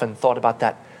 I often thought about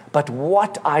that. But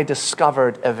what I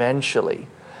discovered eventually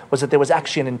was that there was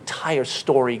actually an entire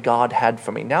story God had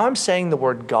for me. Now I'm saying the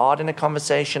word God in a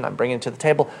conversation, I'm bringing it to the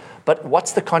table, but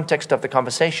what's the context of the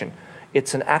conversation?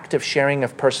 It's an active sharing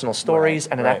of personal stories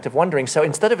and an active wondering. So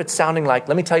instead of it sounding like,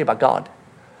 let me tell you about God,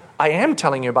 I am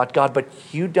telling you about God, but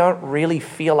you don't really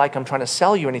feel like I'm trying to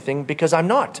sell you anything, because I'm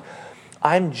not.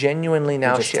 I'm genuinely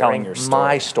now sharing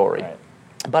my story. Right.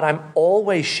 But I'm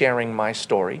always sharing my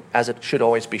story, as it should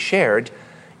always be shared,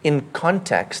 in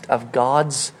context of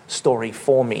God's story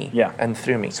for me and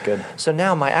through me. That's good. So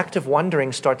now my active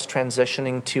wondering starts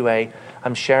transitioning to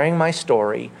I'm sharing my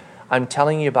story. I'm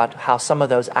telling you about how some of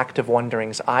those active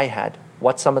wonderings I had,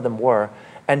 what some of them were,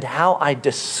 and how I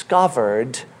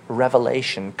discovered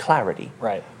revelation, clarity,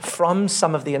 from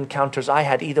some of the encounters I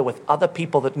had, either with other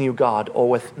people that knew God or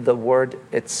with the Word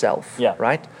itself,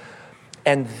 right?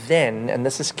 And then, and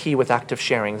this is key with active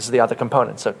sharing, this is the other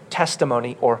component, so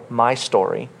testimony or my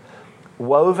story,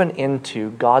 woven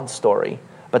into God's story,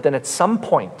 but then at some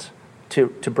point, to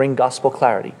bring gospel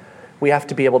clarity, we have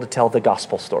to be able to tell the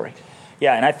gospel story.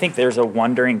 Yeah, and I think there's a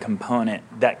wondering component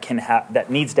that that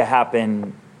needs to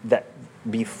happen that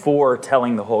before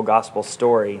telling the whole gospel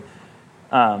story,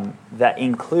 that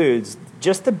includes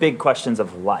just the big questions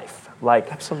of life.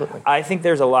 Like, absolutely, I think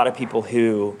there's a lot of people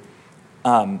who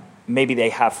maybe they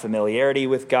have familiarity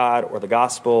with God or the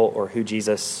gospel or who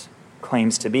Jesus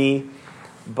claims to be,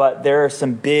 but there are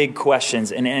some big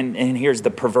questions, and here's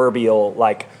the proverbial,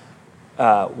 like,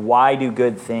 why do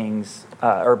good things,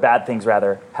 or bad things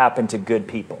rather, happen to good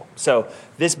people? So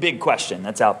this big question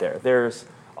that's out there, there's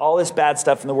all this bad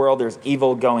stuff in the world, there's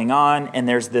evil going on, and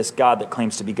there's this God that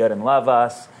claims to be good and love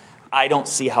us. I don't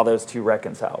see how those two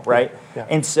reconcile, right? Yeah.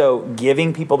 And so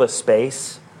giving people the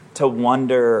space to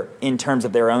wonder in terms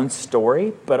of their own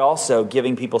story, but also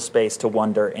giving people space to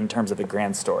wonder in terms of the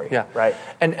grand story. Yeah, right.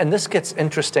 And this gets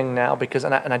interesting now because,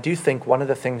 and I do think one of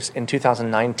the things in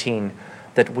 2019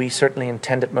 that we certainly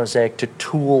intend at Mosaic to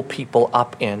tool people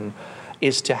up in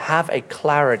is to have a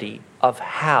clarity of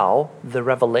how the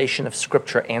revelation of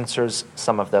Scripture answers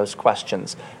some of those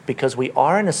questions. Because we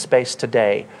are in a space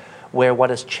today where what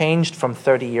has changed from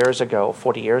 30 years ago,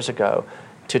 40 years ago,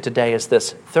 to today is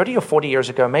this. 30 or 40 years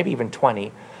ago, maybe even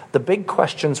 20, the big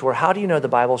questions were, how do you know the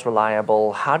Bible's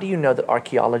reliable? How do you know that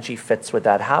archaeology fits with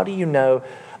that? How do you know,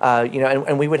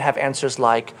 and we would have answers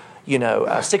like,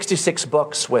 66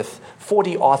 books with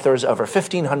 40 authors over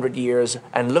 1,500 years,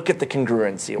 and look at the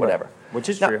congruency or whatever. Which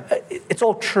is true. It's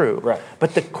all true. Right.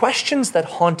 But the questions that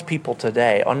haunt people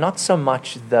today are not so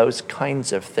much those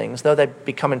kinds of things, though they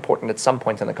become important at some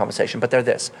point in the conversation, but they're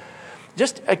this.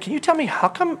 Just can you tell me how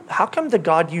come the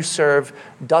God you serve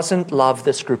doesn't love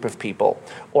this group of people?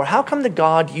 Or how come the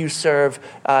God you serve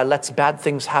lets bad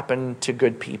things happen to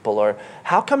good people? Or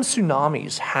how come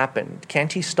tsunamis happen?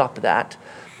 Can't he stop that?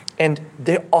 And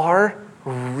there are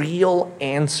real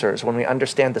answers when we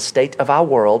understand the state of our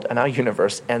world and our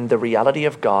universe and the reality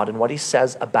of God and what he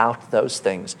says about those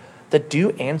things that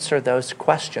do answer those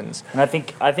questions. And I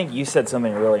think you said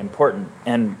something really important,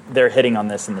 and they're hitting on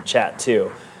this in the chat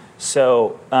too.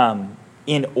 So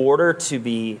in order to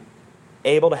be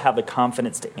able to have the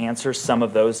confidence to answer some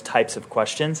of those types of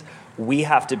questions, we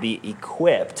have to be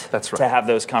equipped to have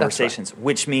those conversations,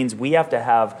 which means we have to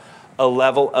have a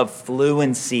level of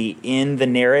fluency in the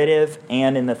narrative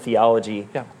and in the theology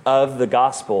of the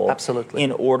gospel. Absolutely.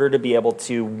 In order to be able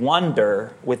to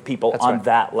wonder with people on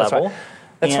that level.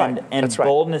 And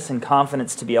boldness and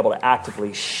confidence to be able to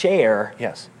actively share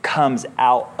comes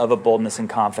out of a boldness and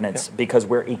confidence because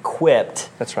we're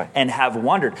equipped and have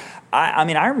wondered. I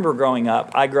mean, I remember growing up,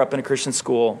 I grew up in a Christian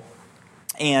school,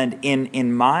 and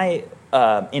in my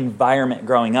environment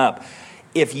growing up,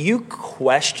 if you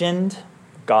questioned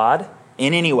God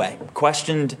in any way,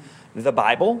 questioned the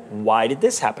Bible, why did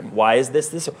this happen? Why is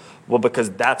this? Well, because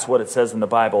that's what it says in the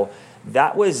Bible.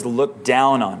 That was looked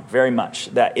down on very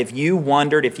much. That if you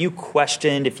wondered, if you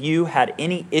questioned, if you had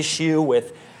any issue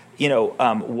with,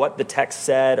 what the text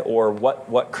said or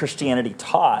what Christianity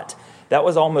taught, that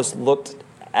was almost looked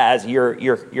as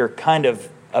you're kind of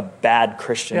a bad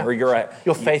Christian, or your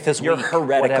faith is you're weak,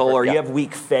 heretical, whatever. or you have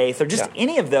weak faith, or just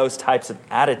any of those types of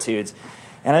attitudes.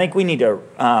 And I think we need to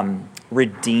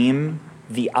redeem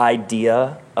the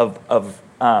idea of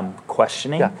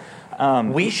questioning.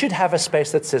 We should have a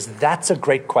space that says, that's a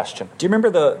great question. Do you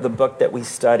remember the book that we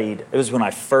studied? It was when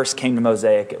I first came to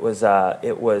Mosaic. It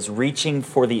was Reaching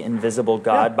for the Invisible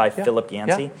God by Philip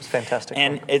Yancey. It's fantastic.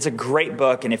 And it's a great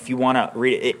book, and if you want to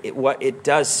read it, what it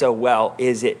does so well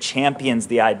is it champions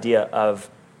the idea of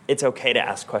it's okay to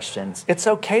ask questions. It's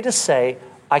okay to say,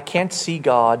 I can't see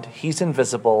God, he's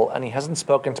invisible, and he hasn't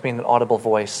spoken to me in an audible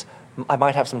voice. I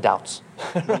might have some doubts.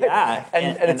 Yeah.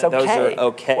 and it's okay. Those are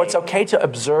okay. Or it's okay to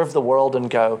observe the world and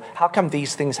go, how come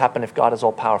these things happen if God is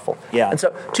all powerful? Yeah. And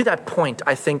so to that point,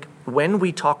 I think when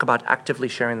we talk about actively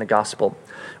sharing the gospel,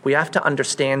 we have to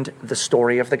understand the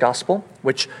story of the gospel,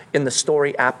 which in the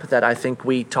story app that I think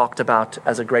we talked about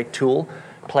as a great tool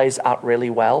plays out really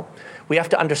well. We have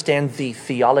to understand the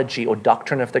theology or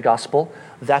doctrine of the gospel.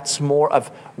 That's more of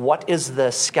what is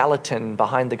the skeleton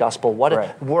behind the gospel.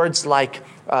 What words like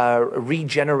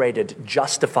regenerated,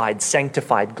 justified,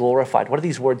 sanctified, glorified, what do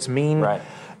these words mean? Right.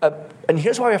 And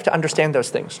here's why we have to understand those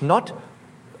things. Not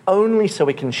only so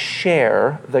we can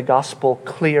share the gospel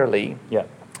clearly,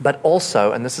 but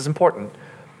also, and this is important,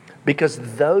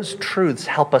 because those truths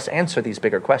help us answer these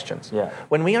bigger questions.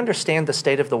 When we understand the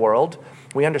state of the world,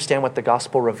 we understand what the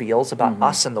gospel reveals about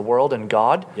us and the world and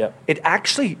God. It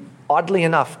actually, oddly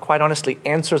enough, quite honestly,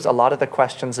 answers a lot of the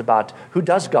questions about who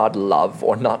does God love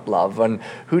or not love, and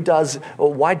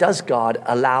why does God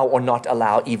allow or not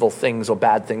allow evil things or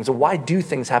bad things, or why do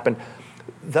things happen?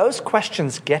 Those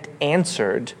questions get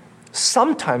answered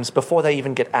sometimes before they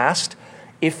even get asked,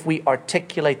 if we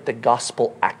articulate the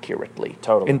gospel accurately.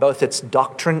 Totally. In both its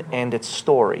doctrine and its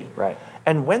story. Right.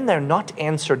 And when they're not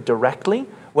answered directly,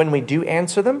 when we do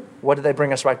answer them, what do they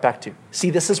bring us right back to? See,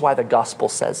 this is why the gospel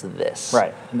says this.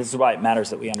 Right. And this is why it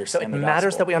matters that we understand the gospel. It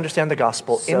matters that we understand the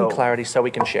gospel in clarity so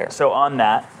we can share. So on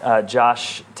that,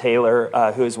 Josh Taylor,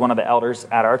 who is one of the elders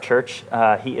at our church,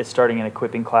 he is starting an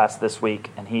equipping class this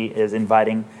week, and he is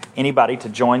inviting anybody to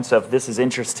join. So if this is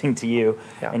interesting to you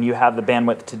and you have the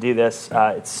bandwidth to do this,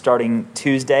 it's starting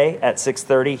Tuesday at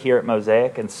 6:30 here at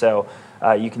Mosaic, and so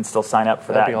you can still sign up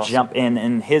for that. Awesome. Jump in,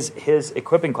 and his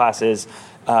equipping class is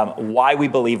why we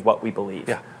believe what we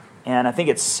believe. And I think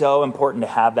it's so important to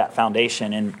have that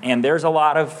foundation, and there's a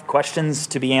lot of questions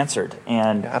to be answered,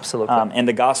 and absolutely, and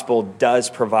the gospel does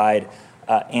provide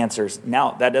answers.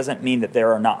 Now, that doesn't mean that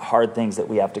there are not hard things that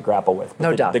we have to grapple with.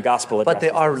 No doubt. The gospel addresses. But they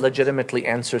are legitimately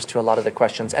answers to a lot of the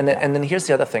questions. And then here's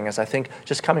the other thing, is I think,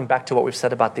 just coming back to what we've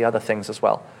said about the other things as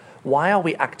well. Why are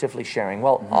we actively sharing?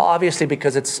 Well, obviously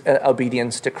because it's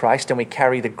obedience to Christ, and we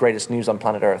carry the greatest news on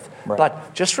planet Earth. Right.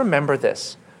 But just remember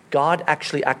this. God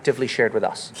actually actively shared with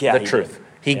us the truth.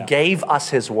 He gave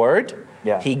us his word.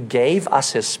 He gave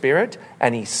us his spirit,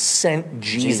 and he sent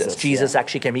Jesus. Jesus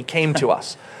actually came. He came to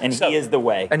us. And he is the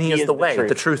way. And he is the way,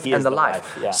 the truth, and the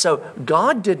life. So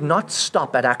God did not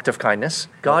stop at active kindness.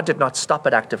 God did not stop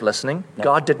at active listening.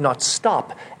 God did not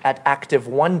stop at active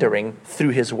wondering through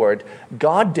his word.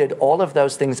 God did all of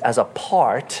those things as a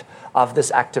part of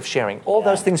this act of sharing. All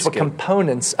those things were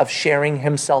components of sharing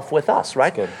himself with us,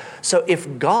 right? So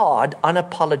if God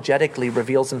unapologetically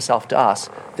reveals himself to us,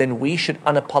 then we should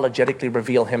unapologetically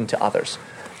reveal him to others.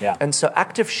 And so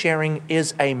active sharing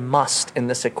is a must in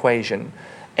this equation.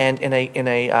 And in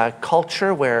a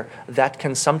culture where that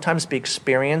can sometimes be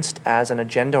experienced as an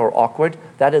agenda or awkward,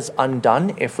 that is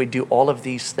undone if we do all of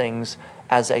these things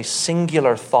as a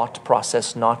singular thought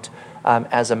process, not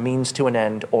as a means to an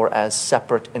end or as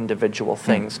separate individual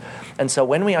things. And so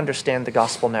when we understand the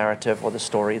gospel narrative or the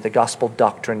story, the gospel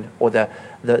doctrine or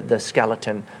the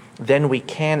skeleton, then we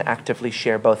can actively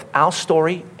share both our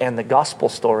story and the gospel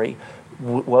story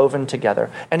woven together.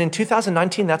 And in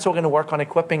 2019, that's what we're going to work on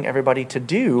equipping everybody to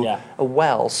do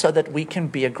well, so that we can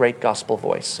be a great gospel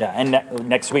voice. Yeah, and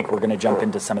next week we're going to jump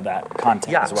into some of that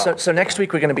content as well. So next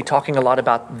week we're going to be talking a lot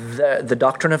about the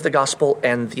doctrine of the gospel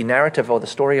and the narrative or the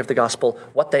story of the gospel,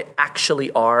 what they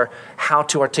actually are, how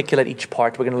to articulate each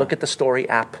part. We're going to look at the Story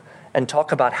app and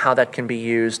talk about how that can be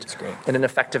used in an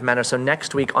effective manner. So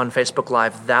next week on Facebook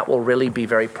Live, that will really be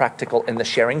very practical in the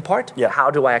sharing part. Yeah. How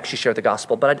do I actually share the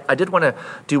gospel? But I did want to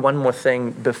do one more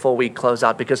thing before we close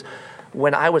out, because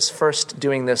when I was first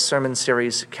doing this sermon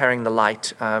series, Carrying the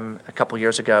Light, a couple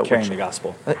years ago. Carrying the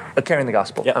Gospel. Carrying the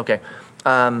Gospel, yep. Okay.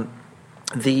 I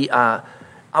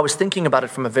was thinking about it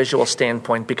from a visual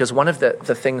standpoint, because one of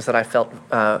the things that I felt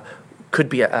could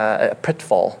be a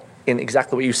pitfall in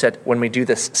exactly what you said when we do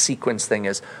this sequence thing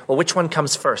is, well, which one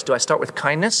comes first? Do I start with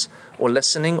kindness or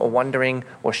listening or wondering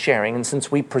or sharing? And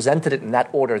since we presented it in that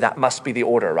order, that must be the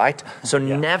order, right? So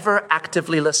never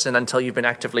actively listen until you've been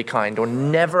actively kind, or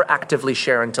never actively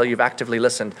share until you've actively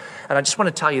listened. And I just want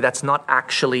to tell you that's not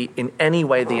actually in any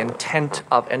way the intent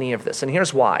of any of this. And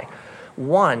here's why.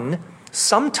 One,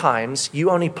 sometimes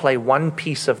you only play one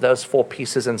piece of those 4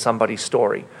 pieces in somebody's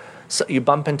story. So you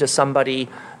bump into somebody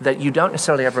that you don't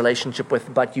necessarily have a relationship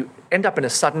with, but you end up in a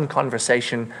sudden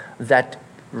conversation that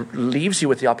leaves you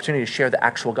with the opportunity to share the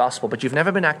actual gospel, but you've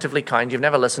never been actively kind, you've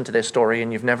never listened to their story,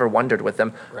 and you've never wondered with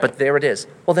them, but there it is.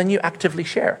 Well, then you actively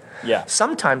share. Yeah.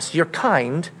 Sometimes you're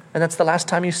kind, and that's the last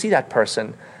time you see that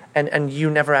person, and you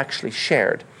never actually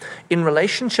shared. In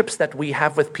relationships that we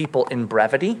have with people in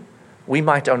brevity, we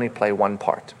might only play one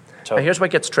part. Now, here's where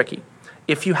it gets tricky.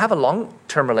 If you have a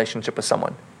long-term relationship with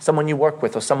someone you work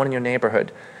with, or someone in your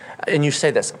neighborhood, and you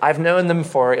say this, I've known them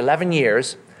for 11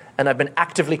 years, and I've been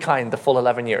actively kind the full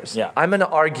 11 years. Yeah. I'm going to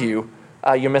argue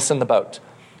you're missing the boat.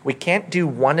 We can't do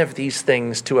one of these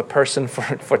things to a person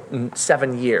for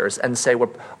 7 years and say,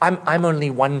 I'm only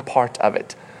one part of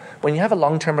it. When you have a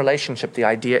long-term relationship, the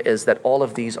idea is that all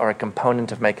of these are a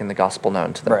component of making the gospel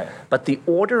known to them. Right. But the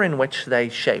order in which they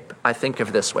shape, I think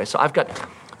of this way. So I've got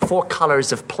 4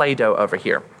 colors of Play-Doh over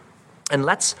here. And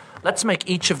let's make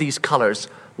each of these colors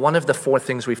one of the 4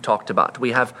 things we've talked about.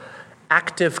 We have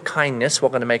active kindness. We're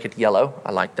going to make it yellow.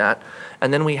 I like that.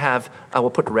 And then we have, we'll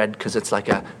put red because it's like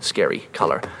a scary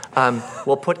color.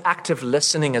 We'll put active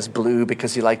listening as blue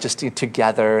because you like just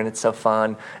together and it's so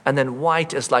fun. And then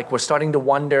white is like we're starting to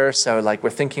wonder, so like we're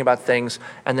thinking about things.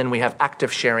 And then we have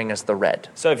active sharing as the red.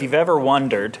 So if you've ever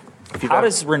wondered, how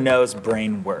does Renault's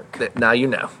brain work? Now you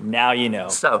know. Now you know.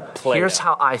 So here's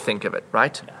how I think of it,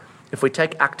 right? Yeah. If we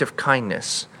take active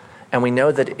kindness, and we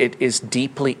know that it is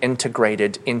deeply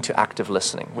integrated into active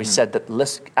listening. We said that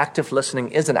active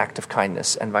listening is an act of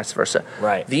kindness and vice versa.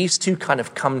 Right. These two kind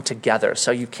of come together.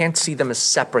 So you can't see them as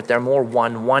separate. They're more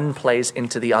one. One plays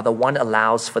into the other. One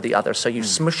allows for the other. So you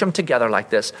smush them together like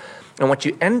this. And what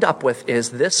you end up with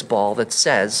is this ball that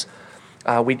says,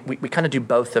 we kind of do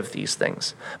both of these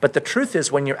things. But the truth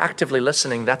is, when you're actively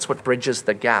listening, that's what bridges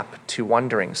the gap to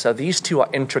wondering. So these two are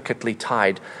intricately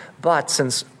tied. But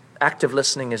since active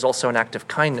listening is also an act of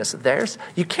kindness,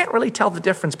 you can't really tell the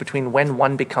difference between when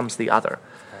one becomes the other.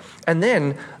 And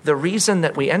then the reason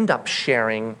that we end up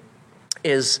sharing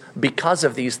is because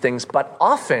of these things, but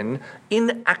often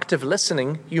in active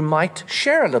listening, you might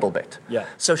share a little bit. Yeah.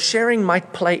 So sharing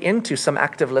might play into some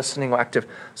active listening or active,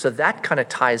 so that kind of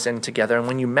ties in together. And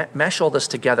when you mesh all this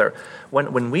together,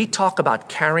 when we talk about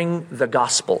carrying the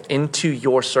gospel into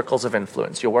your circles of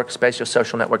influence, your workspace, your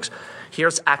social networks,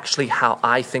 here's actually how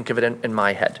I think of it in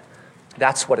my head.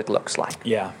 That's what it looks like.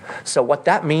 Yeah. So what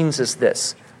that means is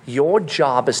this: your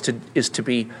job is to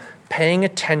be paying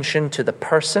attention to the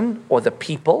person or the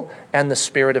people and the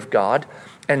Spirit of God.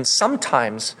 And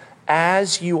sometimes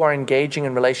as you are engaging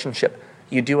in relationship,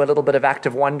 you do a little bit of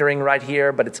active wondering right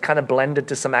here, but it's kind of blended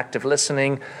to some active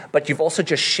listening. But you've also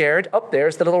just shared,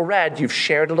 there's the little red. You've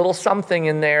shared a little something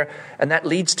in there, and that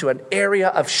leads to an area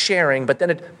of sharing, but then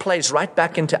it plays right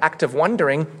back into active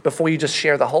wondering before you just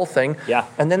share the whole thing. Yeah.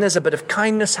 And then there's a bit of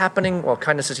kindness happening. Well,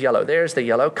 kindness is yellow. There's the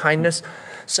yellow, kindness.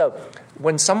 So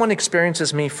when someone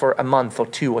experiences me for a month or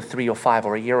 2 or 3 or 5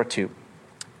 or a year or 2,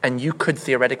 and you could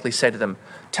theoretically say to them,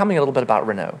 tell me a little bit about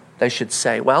Renault. They should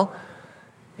say, well,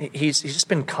 he's just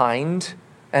been kind,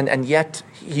 and yet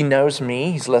he knows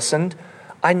me, he's listened.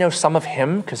 I know some of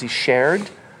him because he's shared.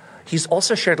 He's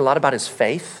also shared a lot about his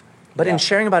faith, but in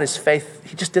sharing about his faith,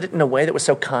 he just did it in a way that was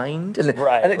so kind. And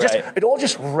it all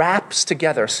just wraps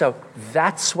together. So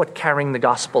that's what carrying the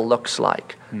gospel looks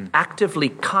like. Actively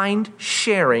kind,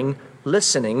 sharing,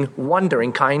 listening,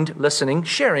 wondering, kind, listening,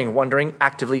 sharing, wondering,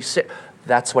 actively.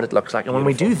 That's what it looks like. And when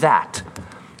we do that,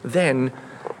 then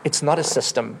it's not a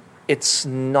system. it's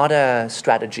not a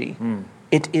strategy.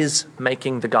 It is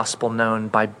making the gospel known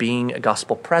by being a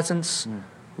gospel presence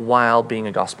while being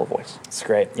a gospel voice. It's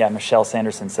great. Yeah, Michelle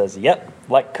Sanderson says, yep,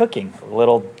 like cooking. A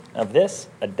little of this,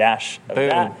 a dash of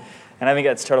that. And I think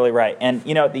that's totally right. And,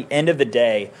 at the end of the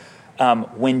day,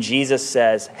 when Jesus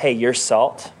says, hey, you're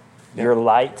salt, you're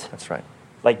light. That's right.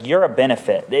 Like, you're a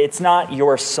benefit. It's not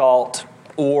your salt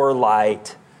or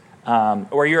light,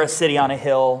 or you're a city on a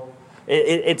hill.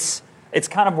 It's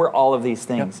kind of where all of these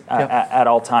things at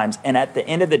all times. And at the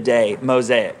end of the day,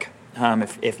 Mosaic,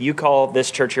 if you call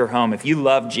this church your home, if you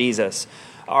love Jesus,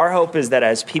 our hope is that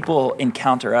as people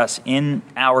encounter us in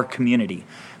our community,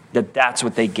 that's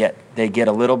what they get. They get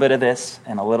a little bit of this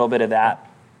and a little bit of that.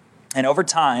 And over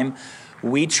time,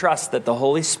 we trust that the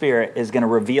Holy Spirit is going to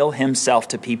reveal himself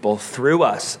to people through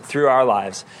us, through our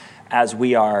lives, as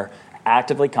we are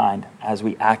actively kind, as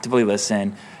we actively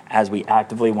listen, as we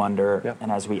actively wonder,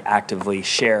 and as we actively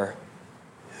share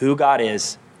who God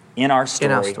is in our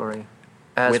story.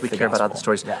 As we care about other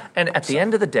stories. Yeah. And at the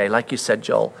end of the day, like you said,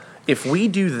 Joel, if we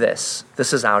do this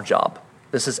is our job.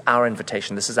 This is our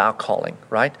invitation. This is our calling,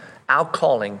 right? Our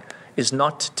calling is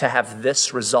not to have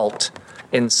this result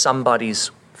in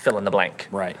somebody's fill in the blank.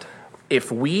 Right. If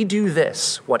we do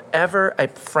this, whatever a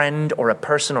friend or a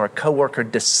person or a coworker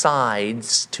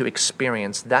decides to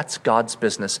experience, that's God's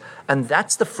business. And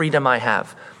that's the freedom I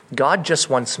have. God just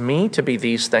wants me to be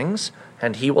these things,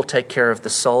 and he will take care of the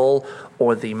soul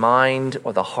or the mind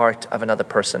or the heart of another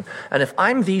person. And if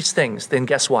I'm these things, then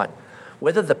guess what?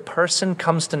 Whether the person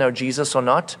comes to know Jesus or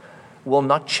not will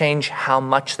not change how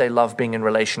much they love being in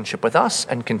relationship with us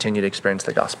and continue to experience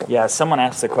the gospel. Yeah, someone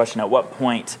asked the question, at what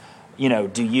point,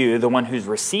 do you, the one who's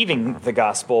receiving the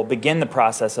gospel, begin the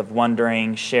process of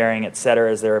wondering, sharing,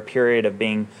 etc.? Is there a period of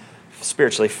being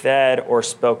spiritually fed or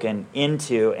spoken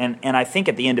into? And I think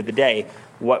at the end of the day,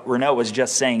 what Renaud was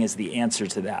just saying is the answer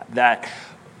to that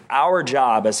our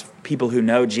job as people who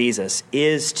know Jesus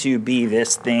is to be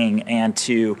this thing and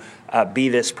to be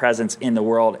this presence in the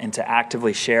world and to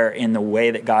actively share in the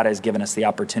way that God has given us the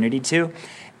opportunity to.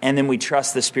 And then we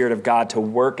trust the Spirit of God to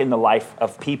work in the life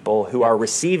of people who are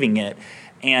receiving it,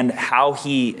 and how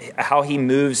he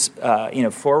moves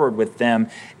forward with them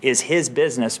is his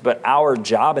business. But our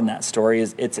job in that story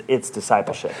is it's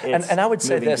discipleship. It's and I would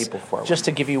say this, forward. Just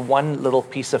to give you one little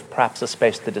piece of perhaps a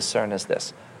space to discern is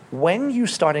this. When you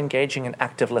start engaging in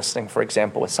active listening, for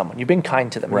example, with someone, you've been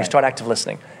kind to them, you start active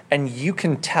listening, and you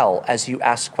can tell as you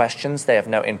ask questions, they have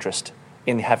no interest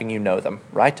in having you know them,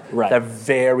 right? They're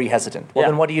very hesitant. Well,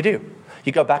 then what do?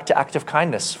 You go back to active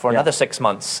kindness for another 6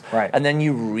 months, and then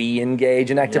you re-engage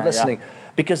in active listening.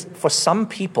 Because for some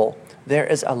people, there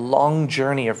is a long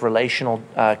journey of relational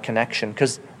connection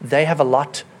because they have a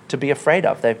lot to be afraid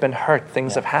of. They've been hurt.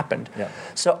 Things have happened.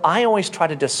 So I always try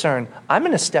to discern, I'm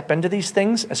going to step into these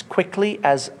things as quickly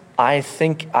as I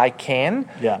think I can,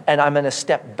 and I'm going to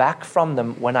step back from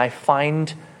them when I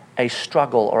find a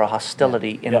struggle or a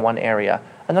hostility in one area.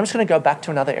 And I'm just going to go back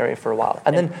to another area for a while.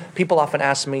 And then people often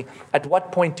ask me, at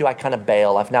what point do I kind of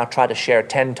bail? I've now tried to share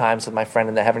 10 times with my friend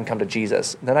and they haven't come to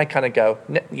Jesus. And then I kind of go,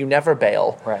 you never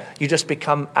bail. You just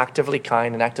become actively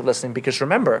kind and active listening. Because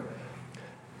remember,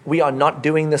 we are not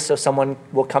doing this so someone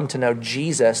will come to know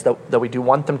Jesus, though we do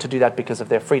want them to do that because of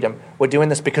their freedom. We're doing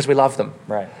this because we love them.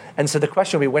 And so the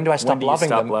question will be, when do I stop loving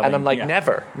them? And I'm like,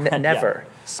 never, never.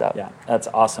 So that's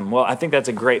awesome. Well, I think that's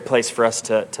a great place for us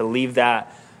to leave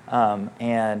that.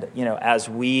 And as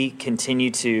we continue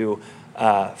to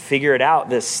figure it out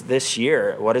this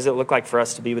year, what does it look like for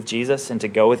us to be with Jesus and to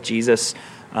go with Jesus,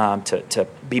 to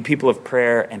be people of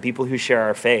prayer and people who share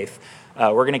our faith?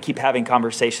 We're going to keep having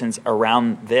conversations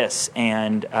around this,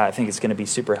 and I think it's going to be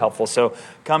super helpful. So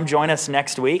come join us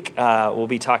next week. We'll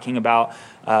be talking about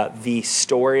the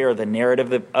story or the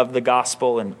narrative of the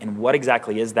gospel and what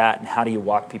exactly is that and how do you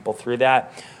walk people through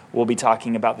that. We'll be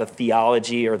talking about the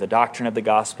theology or the doctrine of the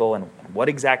gospel and what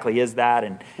exactly is that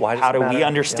and how do we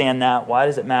understand that? Why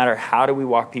does it matter? How do we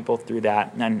walk people through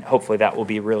that? And hopefully that will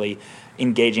be really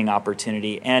engaging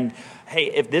opportunity. And hey,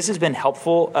 if this has been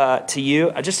helpful to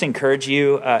you, I just encourage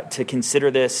you to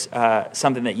consider this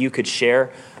something that you could share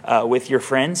with your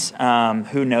friends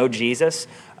who know Jesus.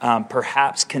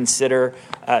 Perhaps consider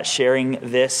sharing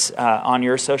this on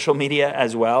your social media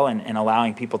as well and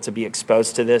allowing people to be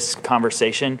exposed to this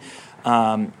conversation.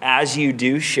 As you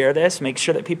do share this, make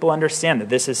sure that people understand that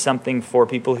this is something for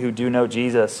people who do know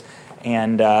Jesus,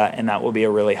 and that will be a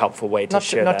really helpful way to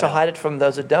share that. Not to hide it from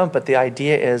those that don't, but the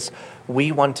idea is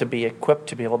we want to be equipped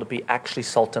to be able to be actually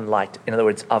salt and light. In other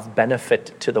words, of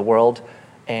benefit to the world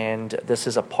and this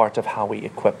is a part of how we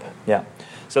equip. Yeah.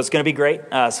 So it's going to be great.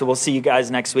 So we'll see you guys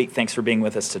next week. Thanks for being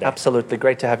with us today. Absolutely.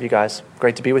 Great to have you guys.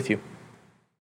 Great to be with you.